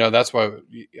 that's why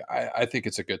I think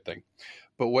it's a good thing.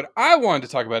 But what I wanted to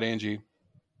talk about, Angie,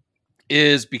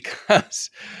 is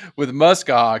because with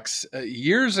muskox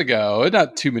years ago,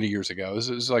 not too many years ago, it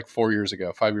was like 5 years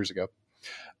ago,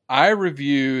 I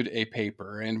reviewed a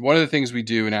paper. And one of the things we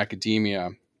do in academia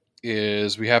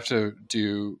is we have to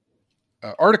do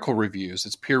article reviews.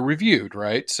 It's peer reviewed,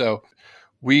 right? So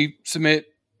we submit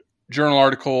journal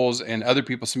articles and other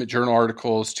people submit journal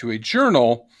articles to a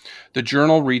journal. The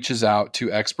journal reaches out to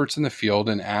experts in the field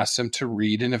and asks them to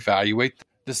read and evaluate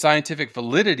the scientific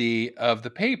validity of the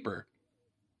paper.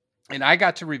 And I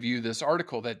got to review this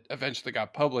article that eventually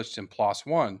got published in PLOS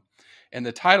One. And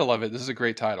the title of it, this is a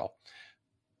great title: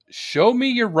 "Show me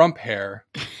your rump hair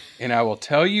and I will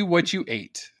tell you what you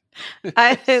ate."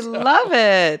 I love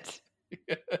it.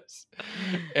 Yes.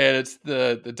 And it's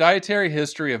the dietary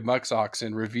history of musk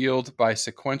oxen revealed by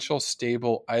sequential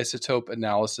stable isotope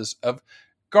analysis of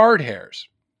guard hairs.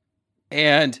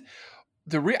 And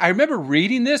I remember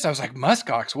reading this. I was like,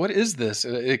 muskox, what is this?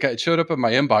 It showed up in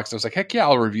my inbox. I was like, heck yeah,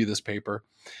 I'll review this paper.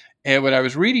 And when I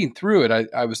was reading through it,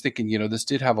 I was thinking, this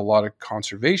did have a lot of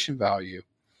conservation value.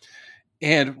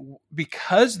 And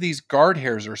because these guard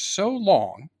hairs are so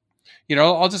long,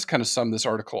 I'll just kind of sum this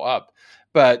article up,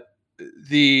 but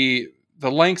the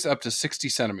length's up to 60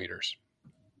 centimeters,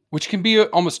 which can be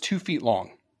almost 2 feet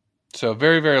long. So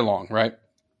very, very long, right?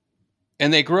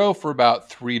 And they grow for about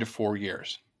 3 to 4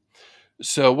 years.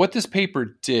 So what this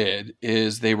paper did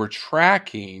is they were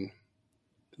tracking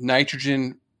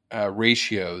nitrogen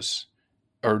ratios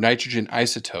or nitrogen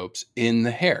isotopes in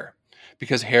the hair,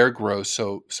 because hair grows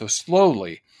so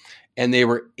slowly. And they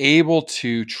were able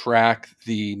to track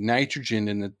the nitrogen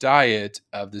in the diet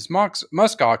of this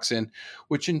musk oxen,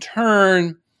 which in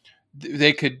turn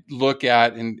they could look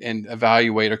at and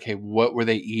evaluate, okay, what were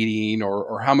they eating,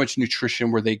 or how much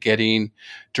nutrition were they getting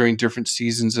during different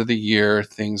seasons of the year,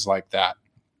 things like that.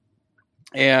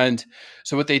 And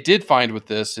so what they did find with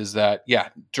this is that,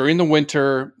 during the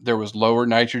winter, there was lower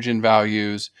nitrogen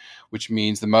values, which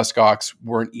means the muskox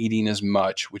weren't eating as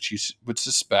much, which you would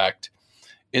suspect.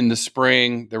 In the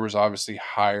spring, there was obviously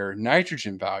higher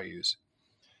nitrogen values.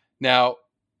 Now,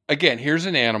 again, here's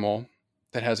an animal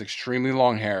that has extremely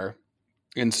long hair.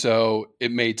 And so it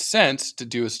made sense to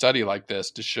do a study like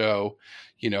this to show,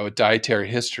 a dietary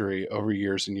history over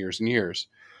years and years and years.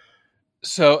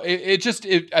 So I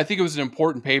think it was an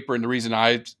important paper. And the reason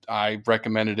I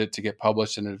recommended it to get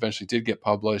published, and it eventually did get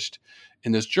published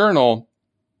in this journal,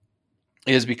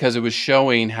 is because it was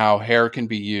showing how hair can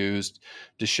be used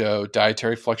to show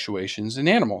dietary fluctuations in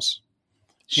animals.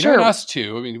 Sure. And us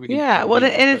too. I mean, we can, but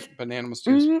animals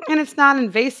too. And it's not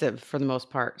invasive for the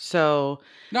most part. So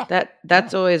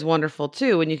that's always wonderful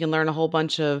too. And you can learn a whole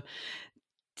bunch of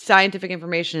scientific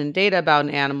information and data about an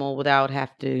animal without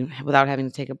having to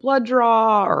take a blood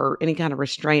draw or any kind of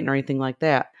restraint or anything like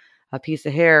that. A piece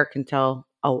of hair can tell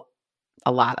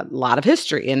a lot of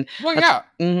history. And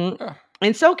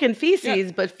and so can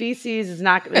feces, but feces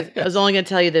is only going to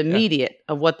tell you the immediate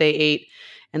of what they ate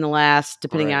in the last,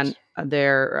 depending on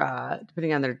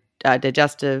their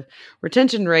digestive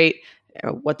retention rate,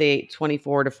 what they ate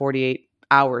 24 to 48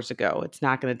 hours ago. It's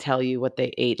not going to tell you what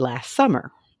they ate last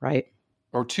summer, right?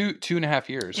 Or 2.5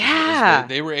 years. Yeah.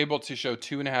 They were able to show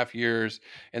 2.5 years,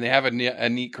 and they have a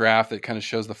neat graph that kind of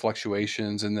shows the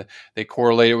fluctuations, and they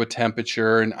correlate it with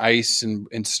temperature and ice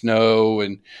and snow.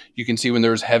 And you can see when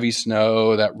there was heavy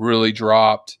snow that really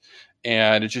dropped,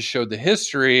 and it just showed the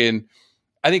history. And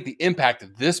I think the impact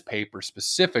of this paper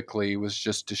specifically was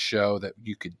just to show that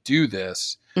you could do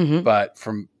this. Mm-hmm. But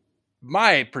from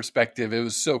my perspective, it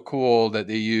was so cool that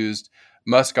they used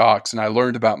muskox, and I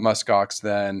learned about muskox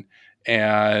then.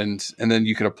 And then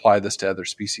you could apply this to other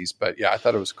species. But I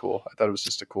thought it was cool. I thought it was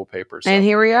just a cool paper. So. And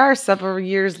here we are several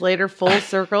years later, full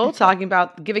circle, talking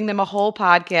about giving them a whole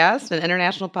podcast, an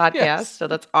international podcast. Yes. So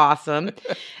that's awesome.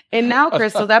 And now,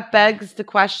 Chris, so that begs the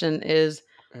question is,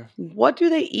 what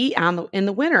do they eat in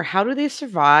the winter? How do they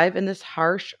survive in this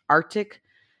harsh Arctic,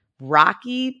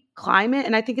 rocky climate?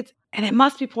 And I think it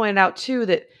must be pointed out too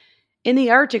that in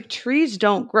the Arctic, trees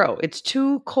don't grow. It's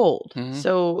too cold. Mm-hmm.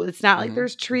 So it's not like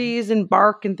there's trees and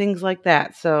bark and things like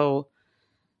that. So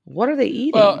what are they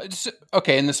eating? Well,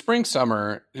 in the spring,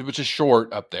 summer, which is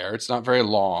short up there, it's not very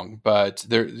long, but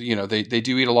they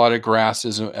do eat a lot of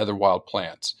grasses and other wild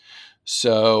plants.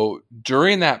 So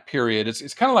during that period,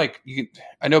 it's kind of like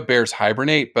I know bears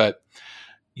hibernate, but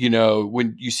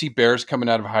when you see bears coming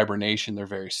out of hibernation, they're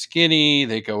very skinny.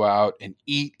 They go out and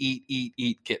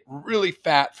eat, get really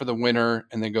fat for the winter,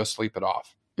 and then go sleep it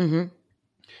off.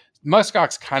 Mm-hmm.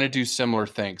 Muskox kind of do similar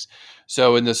things.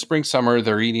 So in the spring, summer,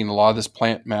 they're eating a lot of this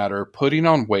plant matter, putting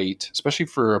on weight, especially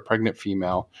for a pregnant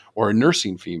female or a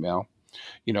nursing female.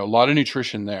 A lot of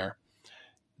nutrition there.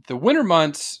 The winter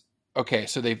months, okay,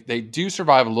 so they do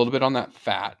survive a little bit on that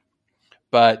fat,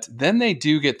 but then they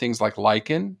do get things like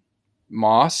lichen,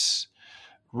 moss,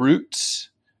 roots,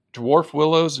 dwarf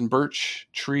willows and birch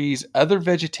trees, other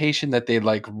vegetation that they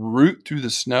like root through the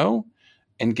snow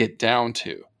and get down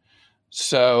to.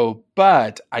 So,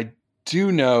 but I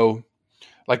do know,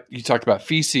 like you talked about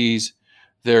feces,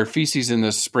 their feces in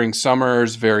the spring, summer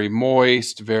is very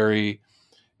moist, the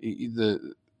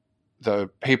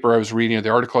paper I was reading, or the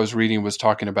article I was reading was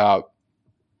talking about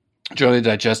generally the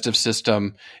digestive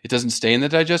system. It doesn't stay in the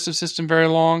digestive system very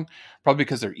long, probably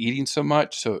because they're eating so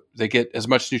much. So they get as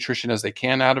much nutrition as they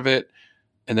can out of it,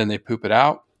 and then they poop it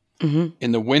out. Mm-hmm.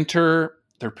 In the winter,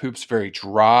 their poop's very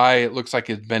dry. It looks like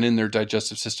it's been in their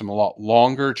digestive system a lot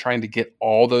longer, trying to get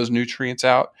all those nutrients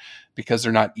out because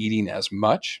they're not eating as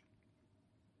much.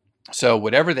 So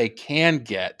whatever they can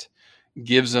get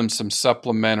gives them some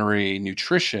supplementary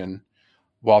nutrition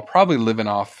while probably living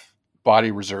off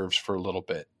body reserves for a little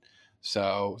bit.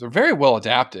 So they're very well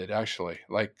adapted, actually,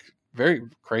 like very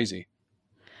crazy.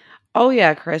 Oh,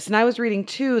 yeah, Chris. And I was reading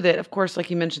too that, of course, like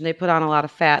you mentioned, they put on a lot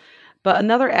of fat. But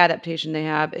another adaptation they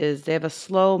have is they have a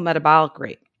slow metabolic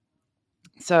rate.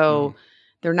 So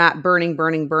they're not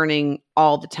burning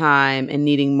all the time and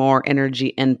needing more energy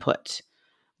input,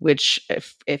 which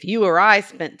if you or I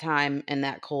spent time in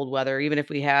that cold weather, even if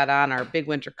we had on our big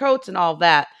winter coats and all of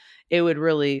that, it would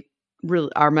really,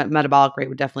 our metabolic rate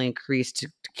would definitely increase to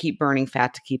keep burning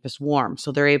fat to keep us warm.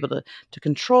 So they're able to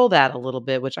control that a little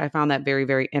bit, which I found that very,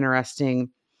 very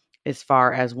interesting as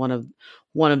far as one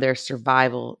of their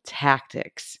survival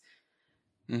tactics.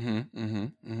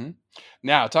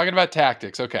 Now, talking about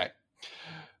tactics, okay.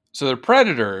 So they're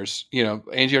predators,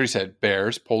 Angie already said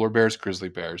bears, polar bears, grizzly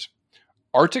bears.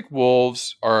 Arctic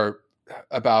wolves are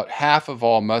about half of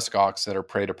all muskox that are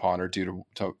preyed upon are due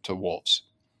to wolves.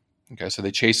 Okay, so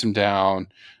they chase them down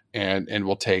and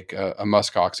will take a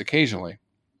muskox occasionally.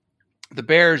 The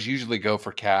bears usually go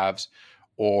for calves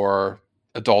or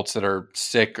adults that are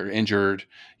sick or injured,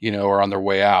 or on their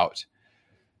way out.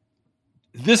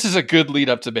 This is a good lead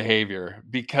up to behavior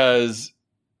because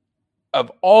of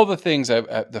all the things,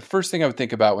 the first thing I would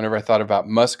think about whenever I thought about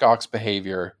muskox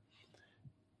behavior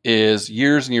is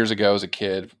years and years ago as a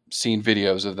kid, seeing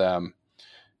videos of them,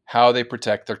 how they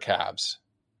protect their calves.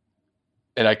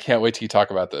 And I can't wait till you talk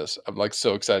about this. I'm like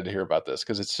so excited to hear about this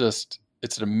because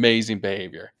it's an amazing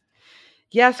behavior.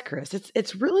 Yes, Chris,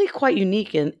 it's really quite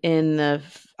unique in the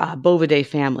Bovidae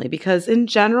family because in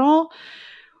general,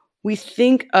 we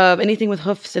think of anything with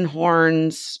hoofs and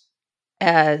horns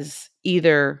as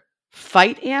either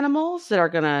fight animals that are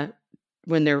gonna,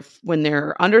 when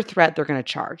they're under threat, they're gonna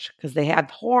charge because they have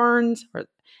horns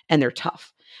and they're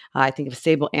tough. I think of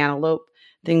sable antelope,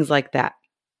 things like that,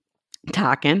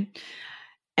 takin.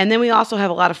 And then we also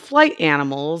have a lot of flight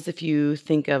animals. If you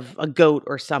think of a goat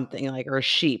or something or a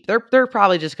sheep, they're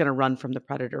probably just going to run from the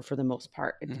predator for the most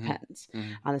part. It depends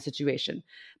on the situation.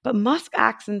 But musk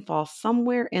oxen fall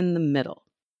somewhere in the middle.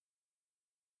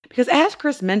 Because as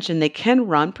Chris mentioned, they can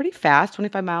run pretty fast,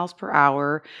 25 miles per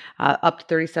hour, up to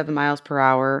 37 miles per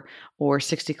hour or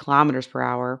 60 kilometers per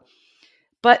hour.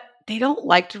 But they don't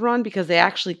like to run because they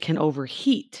actually can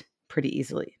overheat pretty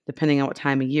easily, depending on what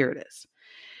time of year it is.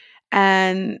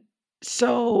 And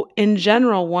so in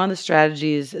general, one of the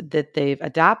strategies that they've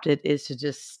adopted is to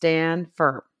just stand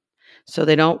firm. So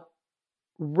they don't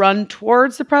run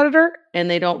towards the predator and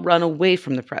they don't run away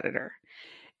from the predator.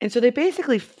 And so they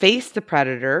basically face the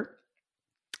predator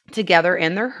together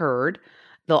in their herd.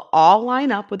 They'll all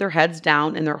line up with their heads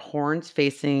down and their horns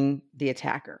facing the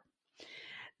attacker.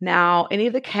 Now, any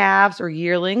of the calves or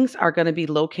yearlings are going to be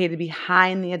located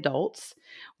behind the adults,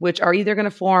 which are either going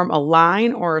to form a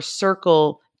line or a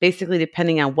circle, basically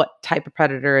depending on what type of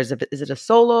predator is. Is it a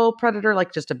solo predator,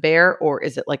 like just a bear, or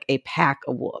is it like a pack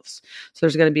of wolves? So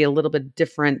there's going to be a little bit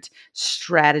different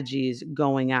strategies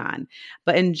going on.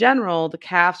 But in general, the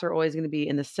calves are always going to be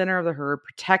in the center of the herd,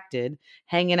 protected,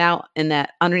 hanging out in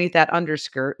that underneath that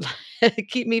underskirt.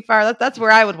 Keep me far. That's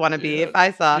where I would want to be if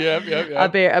I saw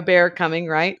a bear coming,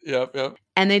 right? Yep.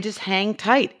 And they just hang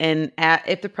tight. And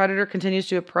if the predator continues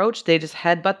to approach, they just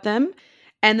headbutt them.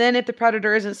 And then if the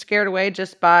predator isn't scared away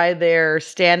just by their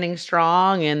standing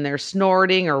strong and their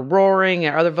snorting or roaring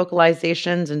or other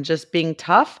vocalizations and just being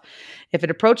tough, if it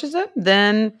approaches them,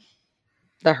 then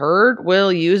the herd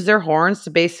will use their horns to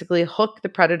basically hook the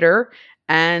predator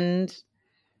and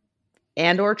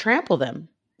or trample them.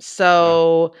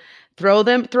 So throw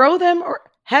them, or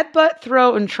headbutt,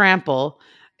 throw, and trample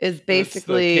is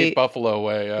basically the Cape Buffalo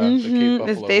way. The Cape Buffalo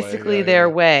is basically way. their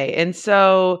way. And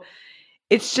so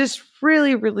it's just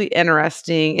really, really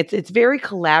interesting. It's very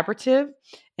collaborative.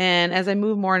 And as I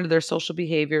move more into their social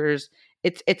behaviors,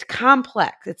 it's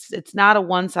complex. It's not a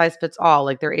one size fits all.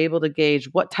 Like they're able to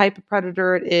gauge what type of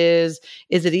predator it is.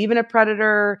 Is it even a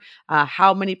predator?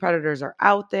 How many predators are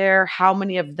out there? How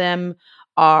many of them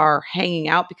are hanging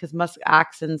out? Because musk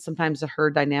oxen, sometimes the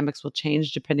herd dynamics will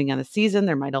change depending on the season.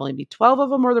 There might only be 12 of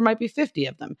them, or there might be 50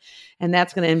 of them. And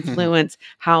that's going to influence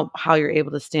how you're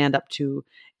able to stand up to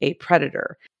a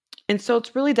predator. And so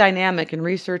it's really dynamic, and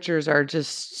researchers are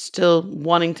just still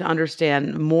wanting to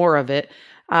understand more of it,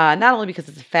 not only because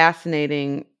it's a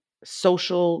fascinating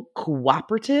social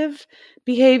cooperative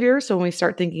behavior. So when we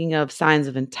start thinking of signs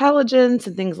of intelligence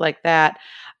and things like that,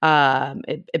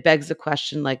 it begs the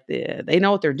question, like they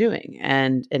know what they're doing,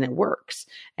 and it works,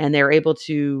 and they're able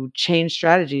to change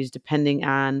strategies depending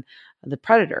on the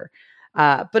predator.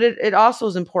 But it also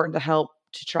is important to help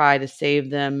to try to save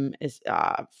them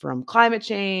from climate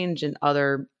change and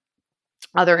other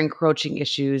encroaching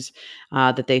issues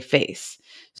that they face.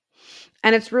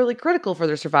 And it's really critical for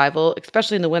their survival,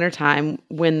 especially in the wintertime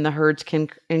when the herds can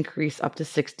increase up to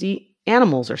 60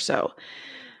 animals or so.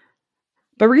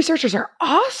 But researchers are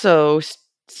also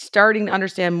starting to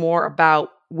understand more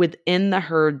about within the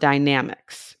herd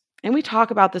dynamics. And we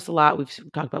talk about this a lot. We've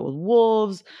talked about with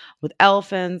wolves, with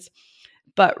elephants.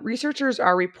 But researchers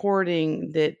are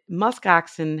reporting that musk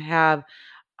oxen have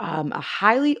a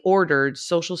highly ordered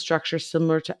social structure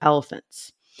similar to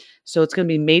elephants. So it's going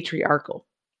to be matriarchal.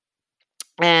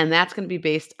 And that's going to be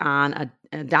based on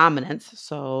a dominance.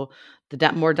 So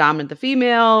the more dominant the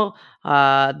female,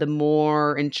 the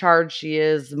more in charge she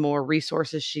is, the more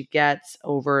resources she gets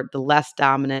over the less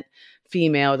dominant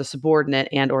female, the subordinate,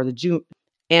 and or the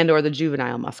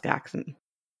juvenile musk oxen.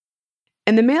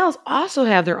 And the males also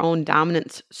have their own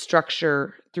dominance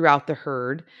structure throughout the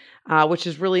herd, which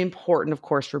is really important, of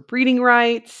course, for breeding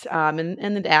rights and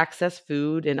then to access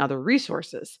food and other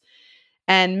resources.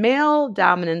 And male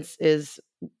dominance is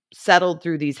settled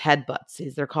through these headbutts.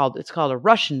 It's called a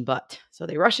Russian butt. So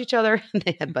they rush each other and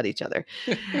they headbutt each other.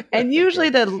 And usually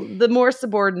the more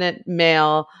subordinate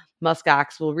male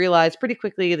muskox will realize pretty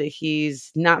quickly that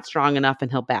he's not strong enough and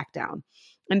he'll back down.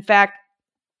 In fact,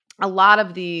 a lot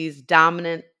of these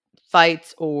dominant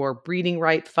fights or breeding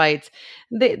right fights,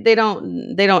 they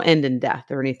don't end in death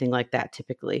or anything like that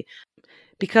typically,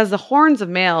 because the horns of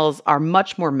males are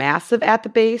much more massive at the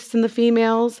base than the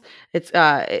females.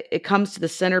 It comes to the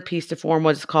centerpiece to form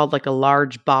what is called like a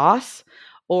large boss,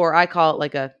 or I call it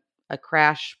like a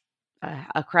crash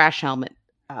helmet,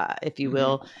 if you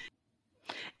will.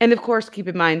 And of course, keep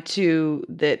in mind too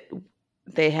that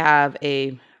they have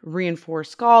a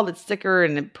reinforced skull that's thicker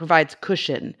and it provides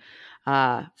cushion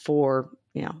for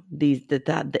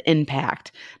the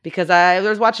impact. Because I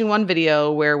was watching one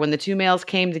video where when the two males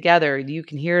came together, you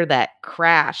can hear that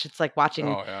crash. It's like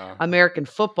watching American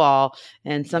football,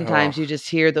 and sometimes you just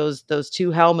hear those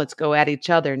two helmets go at each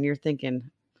other, and you're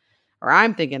thinking, or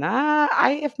I'm thinking,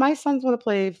 if my sons want to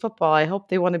play football, I hope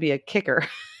they want to be a kicker.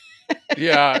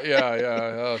 Yeah.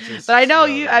 Oh, but I know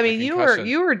you. I mean, you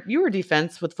were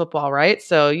defense with football, right?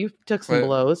 So you took some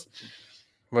blows.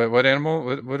 What animal?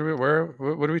 What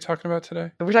are we talking about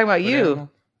today? We're talking about you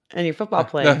animal? And your football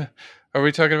play. Are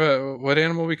we talking about what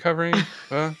animal are we covering?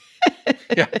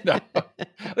 Yeah, no.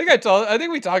 I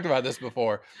think we talked about this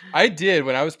before. I did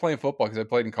when I was playing football because I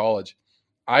played in college.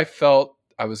 I felt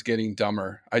I was getting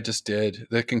dumber. I just did.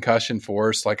 The concussion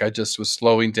force, like I just was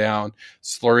slowing down,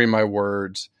 slurring my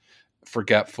words,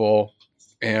 forgetful,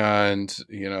 and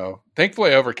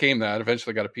thankfully I overcame that.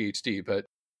 Eventually got a PhD, but.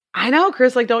 I know,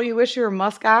 Chris, like, don't you wish you were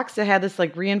muskox that had this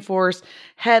like reinforced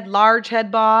large head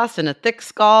boss and a thick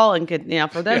skull and could,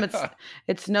 for them,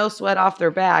 it's no sweat off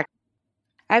their back.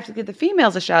 I have to give the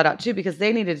females a shout out too, because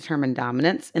they need to determine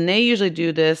dominance, and they usually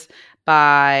do this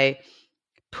by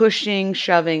pushing,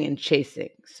 shoving, and chasing.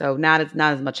 So not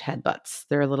as much headbutts.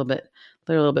 They're a little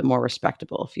bit more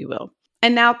respectable, if you will.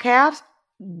 And now calves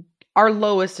are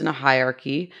lowest in a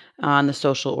hierarchy on the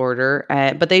social order,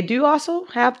 but they do also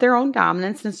have their own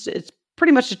dominance. It's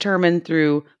pretty much determined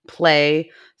through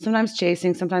play, sometimes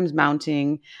chasing, sometimes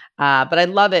mounting. But I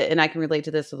love it, and I can relate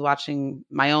to this with watching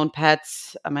my own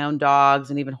pets, my own dogs,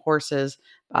 and even horses,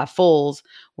 foals,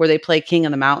 where they play king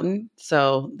of the mountain.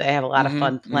 So they have a lot of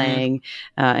fun playing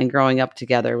and growing up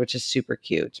together, which is super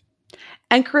cute.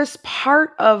 And Chris,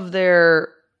 part of their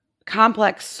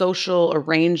complex social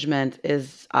arrangement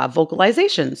is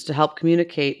vocalizations to help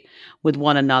communicate with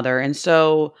one another. And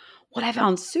so what I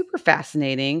found super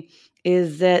fascinating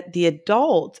is that the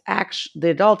adults,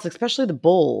 especially the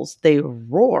bulls, they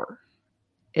roar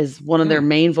is one of their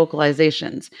main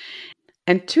vocalizations.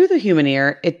 And to the human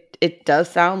ear, it does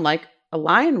sound like a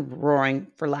lion roaring,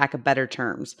 for lack of better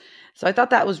terms. So I thought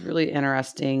that was really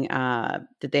interesting that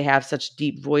they have such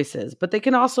deep voices. But they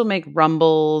can also make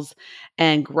rumbles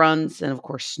and grunts and, of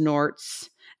course, snorts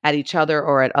at each other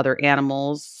or at other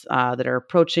animals that are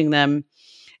approaching them.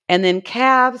 And then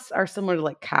calves are similar to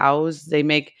like cows. They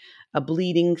make a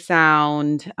bleating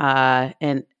sound,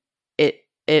 and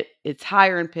it's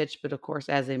higher in pitch, but of course,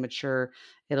 as they mature,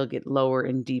 it'll get lower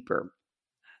and deeper.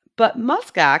 But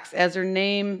muskox, as their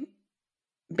name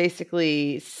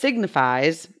basically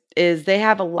signifies, is they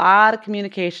have a lot of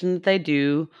communication that they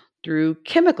do through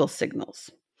chemical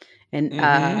signals. And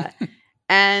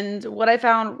and what I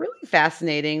found really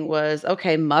fascinating was,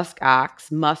 okay,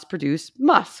 muskox must produce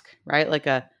musk, right?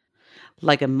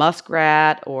 Like a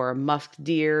muskrat or a musk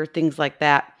deer, things like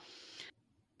that.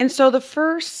 And so the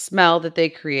first smell that they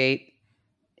create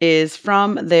is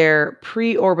from their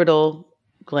preorbital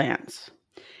glands.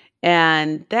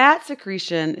 And that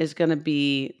secretion is going to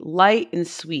be light and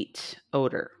sweet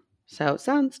odor. So it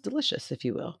sounds delicious, if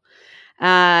you will.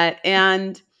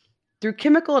 And through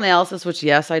chemical analysis, which,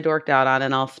 yes, I dorked out on,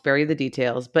 and I'll spare you the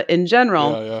details. But in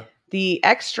general, the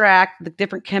extract, the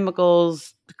different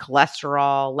chemicals, the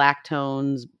cholesterol,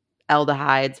 lactones,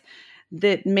 aldehydes,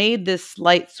 that made this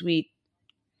light, sweet,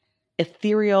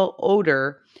 ethereal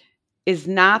odor is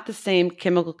not the same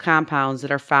chemical compounds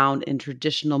that are found in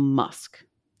traditional musk.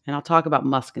 And I'll talk about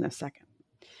musk in a second.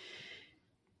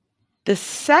 The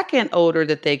second odor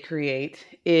that they create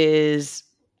is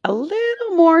a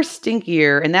little more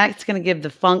stinkier, and that's going to give the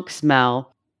funk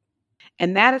smell.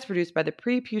 And that is produced by the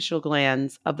preputial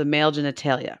glands of the male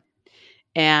genitalia.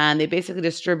 And they basically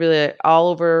distribute it all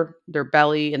over their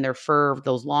belly and their fur,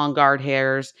 those long guard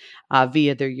hairs,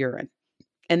 via their urine.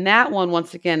 And that one,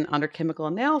 once again, under chemical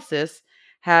analysis,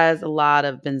 has a lot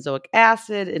of benzoic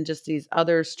acid and just these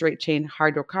other straight chain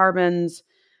hydrocarbons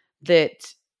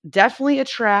that definitely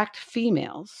attract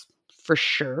females, for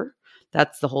sure.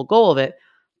 That's the whole goal of it.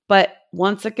 But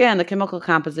once again, the chemical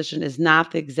composition is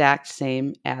not the exact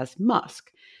same as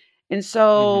musk. And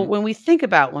so when we think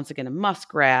about, once again, a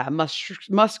muskrat, a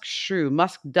musk shrew,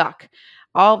 musk duck,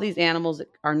 all these animals that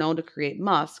are known to create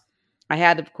musk, I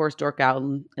had to, of course, dork out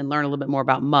and learn a little bit more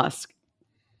about musk.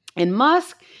 And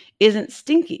musk isn't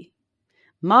stinky.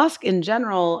 Musk in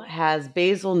general has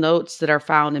basal notes that are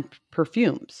found in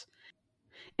perfumes.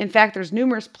 In fact, there's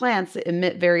numerous plants that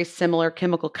emit very similar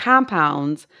chemical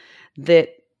compounds that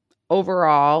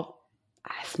overall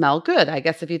smell good. I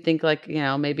guess if you think like,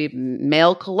 maybe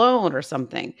male cologne or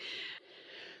something.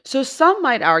 So some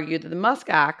might argue that the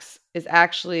muskox is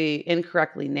actually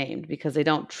incorrectly named because they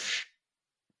don't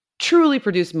truly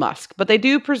produce musk, but they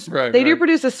do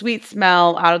produce a sweet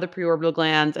smell out of the preorbital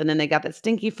glands, and then they got that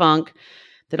stinky funk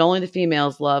that only the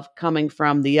females love coming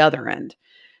from the other end.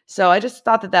 So I just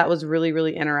thought that was really,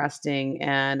 really interesting,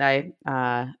 and I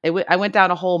went down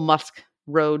a whole musk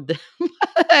road.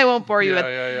 I won't bore you with.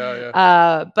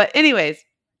 But anyways,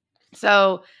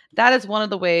 so that is one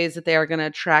of the ways that they are going to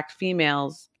attract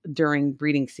females during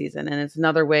breeding season. And it's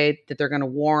another way that they're going to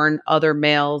warn other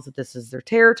males that this is their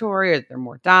territory or that they're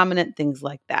more dominant, things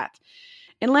like that.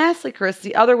 And lastly, Chris,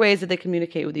 the other ways that they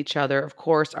communicate with each other, of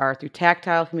course, are through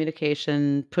tactile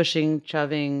communication, pushing,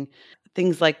 shoving,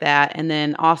 things like that. And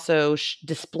then also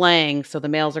displaying. So the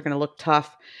males are going to look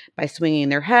tough by swinging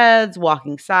their heads,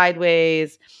 walking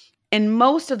sideways. And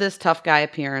most of this tough guy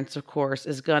appearance, of course,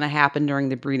 is going to happen during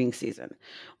the breeding season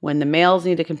when the males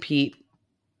need to compete,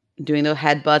 doing the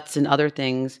headbutts and other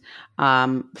things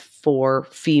to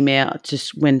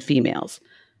win females.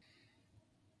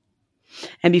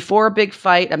 And before a big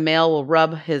fight, a male will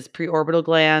rub his preorbital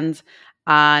glands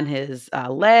on his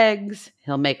legs.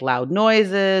 He'll make loud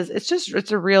noises.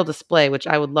 It's a real display, which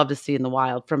I would love to see in the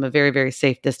wild from a very, very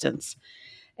safe distance.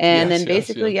 And then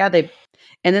basically,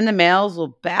 and then the males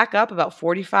will back up about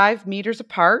 45 meters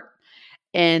apart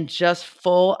and just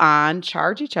full on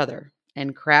charge each other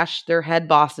and crash their head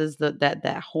bosses,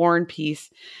 that horn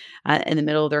piece in the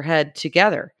middle of their head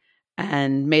together.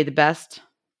 And may the best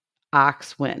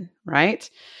ox win, right?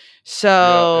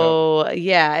 So,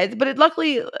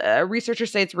 luckily,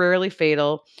 researchers say it's rarely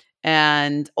fatal.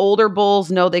 And older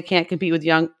bulls know they can't compete with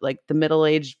young, like the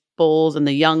middle-aged bulls, and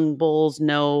the young bulls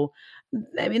know.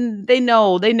 I mean, they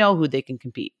know who they can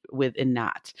compete with and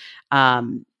not.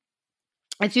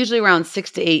 It's usually around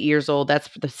 6 to 8 years old. That's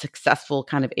the successful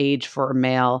kind of age for a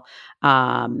male.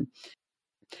 Um,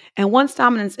 and once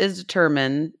dominance is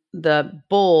determined, the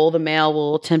bull, the male,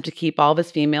 will attempt to keep all of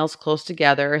his females close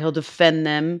together. He'll defend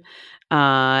them,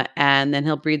 and then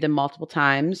he'll breed them multiple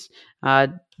times uh,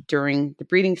 during the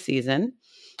breeding season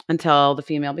until the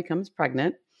female becomes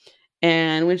pregnant.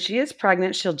 And when she is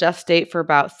pregnant, she'll gestate for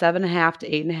about 7.5 to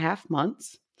 8.5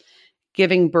 months,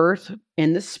 giving birth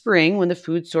in the spring when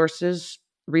the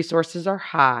resources are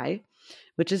high,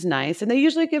 which is nice. And they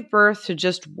usually give birth to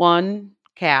just one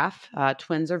calf.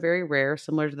 Twins are very rare,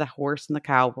 similar to the horse and the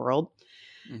cow world.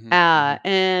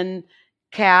 And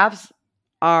calves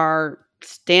are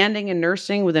standing and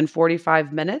nursing within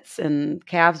 45 minutes, and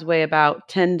calves weigh about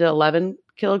 10 to 11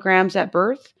 kilograms at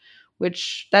birth,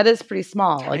 which that is pretty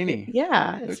small. Tiny.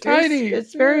 It's tiny.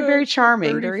 It's very, very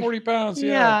charming. 30, 40 pounds.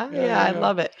 I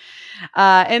love it.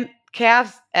 And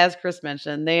calves, as Chris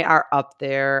mentioned, they are up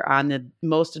there on the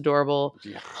most adorable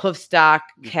hoofstock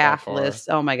calf list.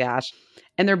 Oh my gosh.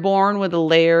 And they're born with a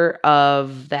layer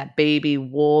of that baby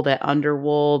wool, that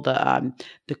underwool,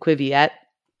 the quivette.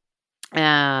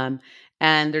 And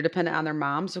they're dependent on their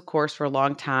moms, of course, for a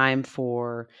long time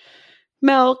for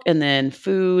milk and then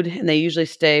food. And they usually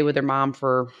stay with their mom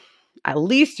for at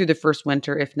least through the first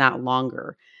winter, if not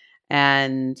longer.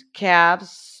 And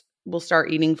calves will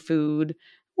start eating food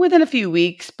within a few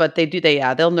weeks, but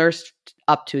they'll nurse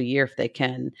up to a year if they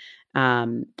can.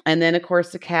 And then, of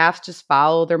course, the calves just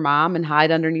follow their mom and hide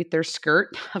underneath their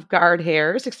skirt of guard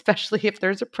hairs, especially if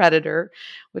there's a predator,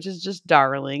 which is just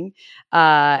darling.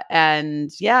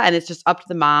 And it's just up to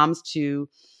the moms to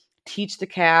teach the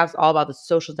calves all about the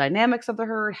social dynamics of the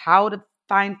herd, how to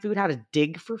find food, how to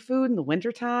dig for food in the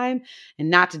wintertime, and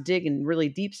not to dig in really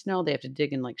deep snow. They have to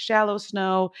dig in like shallow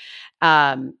snow.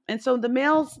 And so the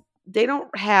males, they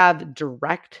don't have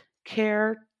direct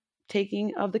care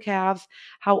taking of the calves.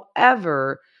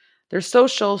 However, they're so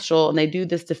social and they do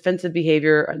this defensive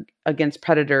behavior against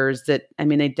predators that,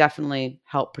 they definitely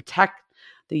help protect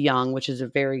the young, which is a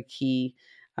very key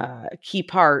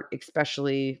part,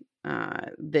 especially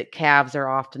that calves are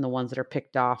often the ones that are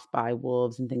picked off by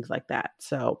wolves and things like that.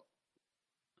 So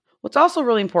what's also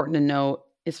really important to note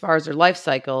as far as their life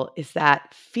cycle is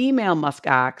that female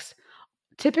muskox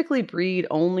typically breed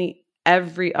only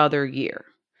every other year.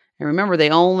 And remember, they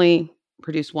only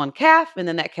produce one calf, and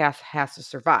then that calf has to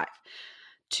survive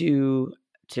to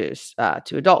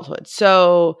adulthood.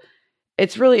 So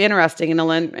it's really interesting.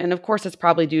 And of course, it's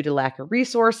probably due to lack of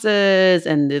resources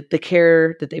and the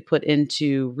care that they put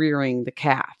into rearing the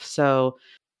calf. So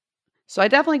I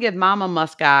definitely give Mama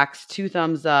Muskox 2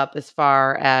 thumbs up as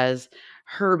far as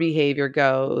her behavior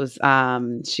goes.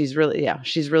 She's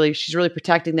really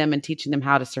protecting them and teaching them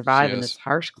how to survive in this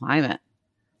harsh climate.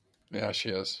 Yeah, she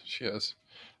is.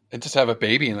 And just have a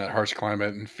baby in that harsh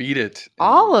climate and feed it.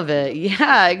 All of it.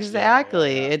 Yeah,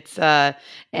 exactly. Yeah. It's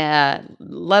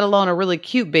let alone a really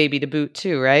cute baby to boot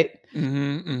too, right? Well,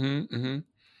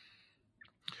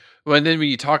 and then when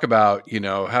you talk about,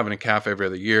 having a calf every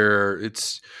other year,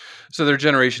 so their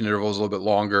generation interval is a little bit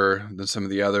longer than some of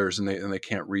the others, and they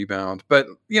can't rebound. But,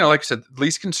 like I said,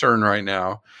 least concern right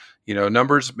now,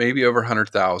 numbers maybe over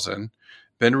 100,000,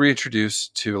 been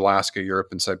reintroduced to Alaska, Europe,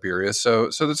 and Siberia. So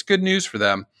that's good news for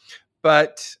them.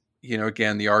 But,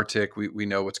 again, the Arctic, we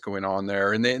know what's going on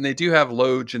there. And they do have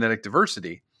low genetic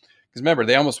diversity. Because remember,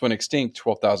 they almost went extinct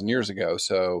 12,000 years ago.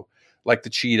 So like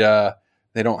the cheetah,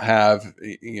 they don't have,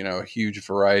 a huge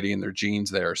variety in their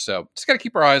genes there. So just got to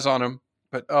keep our eyes on them.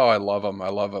 But, I love them. I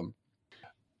love them.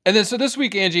 And then so this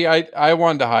week, Angie, I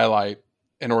wanted to highlight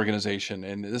an organization.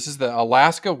 And this is the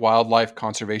Alaska Wildlife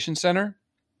Conservation Center.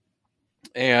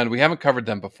 And we haven't covered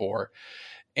them before.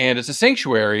 And it's a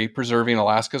sanctuary preserving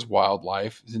Alaska's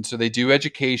wildlife. And so they do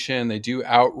education, they do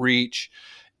outreach,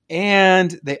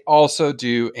 and they also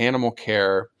do animal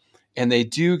care. And they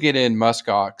do get in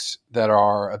muskox that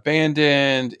are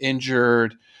abandoned,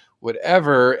 injured,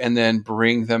 whatever, and then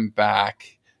bring them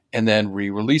back and then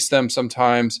re-release them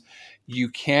sometimes. You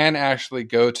can actually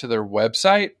go to their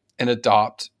website and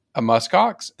adopt a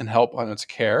muskox and help on its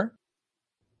care.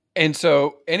 And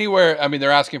so anywhere,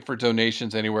 they're asking for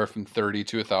donations anywhere from $30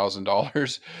 to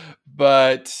 $1,000,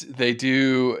 but they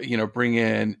do, bring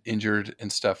in injured and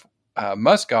stuff,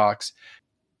 muskox.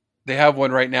 They have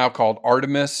one right now called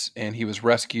Artemis, and he was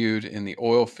rescued in the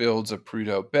oil fields of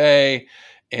Prudhoe Bay,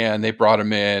 and they brought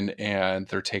him in and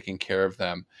they're taking care of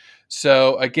them.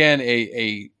 So again,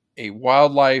 a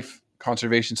wildlife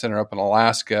conservation center up in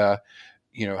Alaska,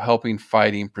 helping,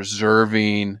 fighting,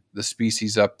 preserving the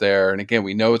species up there. And again,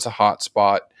 we know it's a hot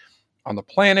spot. on the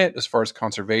planet as far as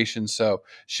conservation. So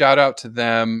shout out to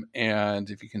them.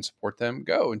 And if you can support them,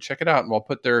 go and check it out. And we'll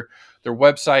put their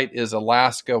website is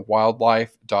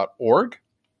alaskawildlife.org.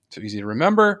 So easy to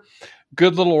remember.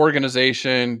 Good little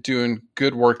organization doing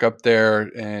good work up there,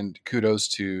 and kudos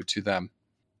to them.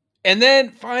 And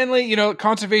then finally,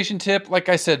 conservation tip, like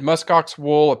I said, muskox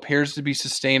wool appears to be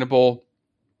sustainable.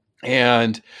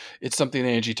 And it's something that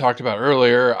Angie talked about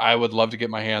earlier. I would love to get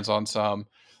my hands on some.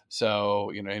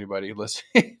 So, anybody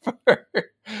listening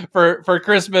for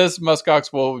Christmas,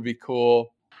 muskox wool would be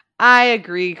cool. I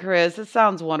agree, Chris. It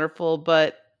sounds wonderful,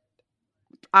 but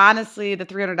honestly, the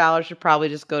 $300 should probably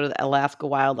just go to the Alaska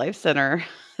Wildlife Center.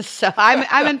 So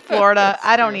I'm in Florida.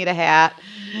 I don't need a hat.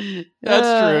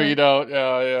 That's true. You don't.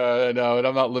 Yeah, I know. And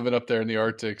I'm not living up there in the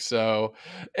Arctic. So,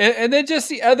 and then just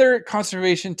the other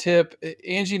conservation tip,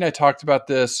 Angie and I talked about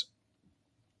this,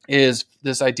 is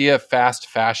this idea of fast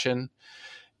fashion.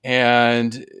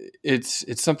 And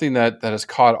it's something that has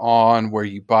caught on, where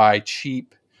you buy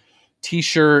cheap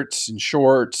t-shirts and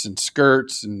shorts and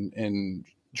skirts and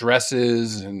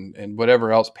dresses and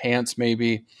whatever else, pants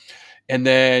maybe. And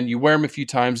then you wear them a few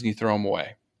times and you throw them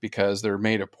away because they're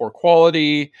made of poor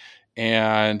quality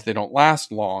and they don't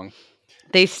last long.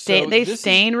 They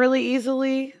stain really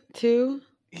easily too.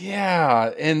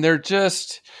 Yeah. And they're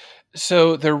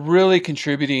really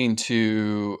contributing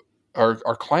to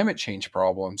our climate change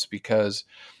problems, because,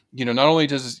 not only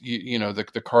does,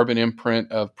 the carbon imprint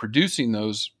of producing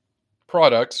those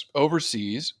products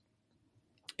overseas,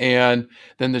 and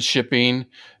then the shipping,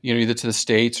 either to the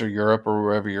States or Europe or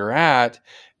wherever you're at,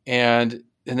 and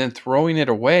then throwing it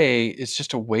away, it's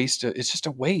just a waste. It's just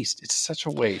a waste. It's such a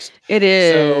waste. It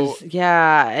is. So,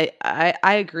 yeah,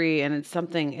 I agree. And it's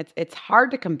something, it's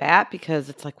hard to combat, because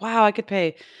it's like, wow, I could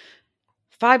pay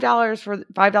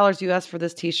 $5 US for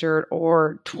this t-shirt,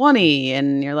 or 20.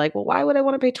 And you're like, well, why would I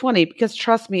want to pay 20? Because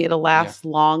trust me, it'll last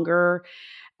longer.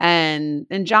 And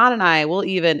John and I will,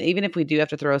 even if we do have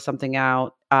to throw something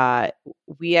out,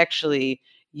 we actually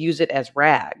use it as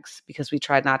rags, because we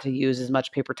tried not to use as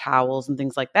much paper towels and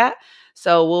things like that.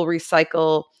 So we'll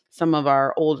recycle some of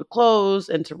our old clothes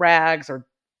into rags, or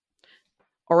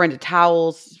into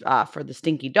towels for the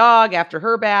stinky dog after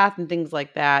her bath and things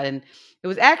like that. And it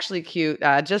was actually cute.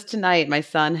 Just tonight, my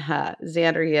son,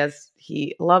 Xander,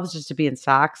 he loves just to be in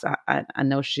socks on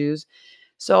no shoes.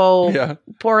 So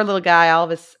poor little guy, all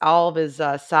of his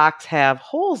socks have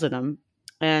holes in them.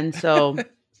 And so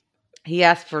he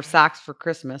asked for socks for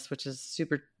Christmas, which is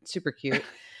super, super cute.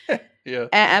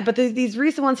 Yeah. But these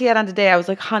recent ones he had on today, I was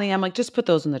like, honey, just put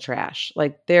those in the trash.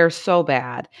 Like, they're so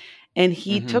bad. And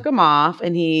he took them off,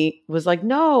 and he was like,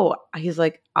 no, he's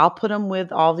like, I'll put them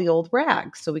with all the old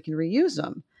rags so we can reuse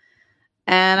them.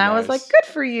 And I was like,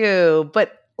 good for you.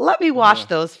 But let me wash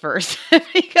those first,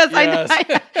 because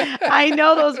I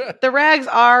know the rags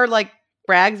are like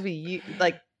rags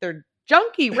they're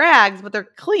junky rags, but they're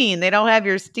clean. They don't have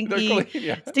your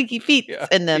stinky feet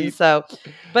in them. So,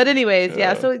 but anyways,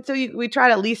 So we try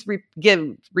to at least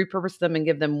repurpose them and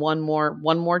give them one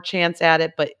more chance at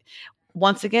it. But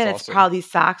once again, it's awesome. Probably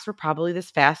these socks were probably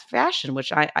this fast fashion,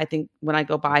 which I think when I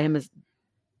go buy him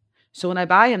when I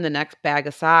buy him the next bag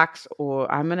of socks, or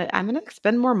I'm gonna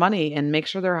spend more money and make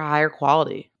sure they're higher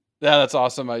quality. Yeah, that's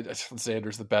awesome.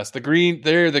 Xander's the best.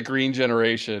 They're the green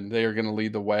generation. They are going to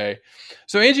lead the way.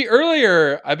 So Angie,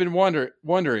 earlier I've been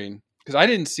wondering, because I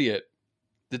didn't see it,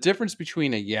 the difference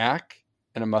between a yak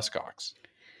and a muskox.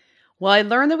 Well, I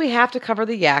learned that we have to cover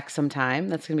the yak sometime.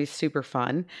 That's going to be super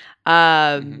fun.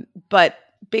 But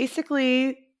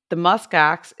basically, the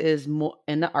muskox is more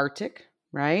in the Arctic,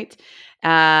 right?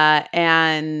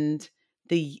 And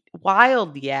the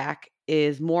wild yak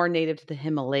is more native to the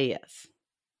Himalayas.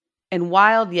 And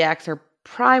wild yaks are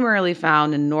primarily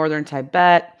found in northern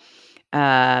Tibet,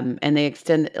 and they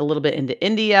extend a little bit into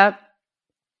India.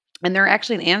 And they're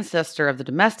actually an ancestor of the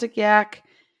domestic yak,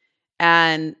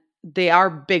 and they are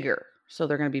bigger. So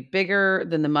they're going to be bigger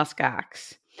than the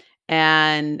muskox.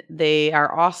 And they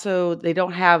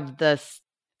don't have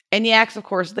and yaks, of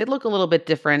course, they look a little bit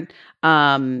different,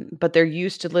 but they're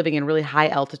used to living in really high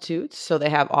altitudes. So they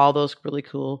have all those really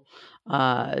cool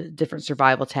different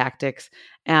survival tactics.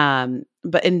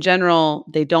 But in general,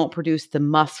 they don't produce the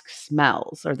musk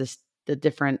smells, or the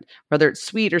different, whether it's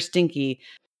sweet or stinky.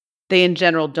 They in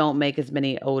general don't make as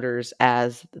many odors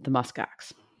as the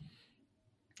muskox.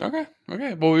 Okay.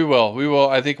 Well, we will.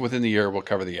 I think within the year we'll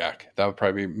cover the yak. That would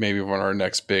probably be maybe one of our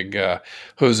next big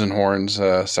hooves and horns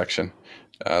section.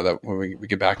 That when we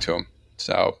get back to them.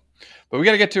 So, but we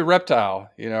got to get to a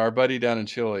reptile. Our buddy down in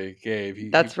Chile,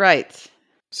 Gabe. That's right.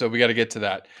 So we got to get to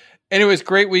that. Anyways,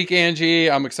 great week, Angie.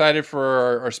 I'm excited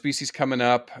for our species coming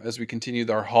up as we continue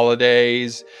our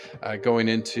holidays, going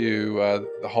into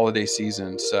the holiday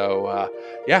season. So,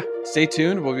 stay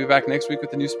tuned. We'll be back next week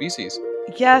with the new species.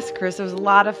 Yes, Chris, it was a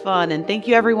lot of fun. And thank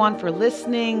you, everyone, for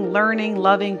listening, learning,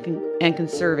 loving, and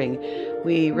conserving.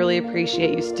 We really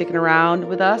appreciate you sticking around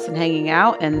with us and hanging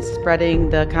out and spreading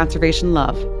the conservation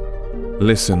love.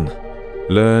 Listen,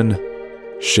 learn,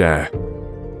 share.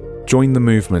 Join the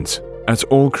movement at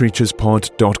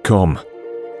allcreaturespod.com.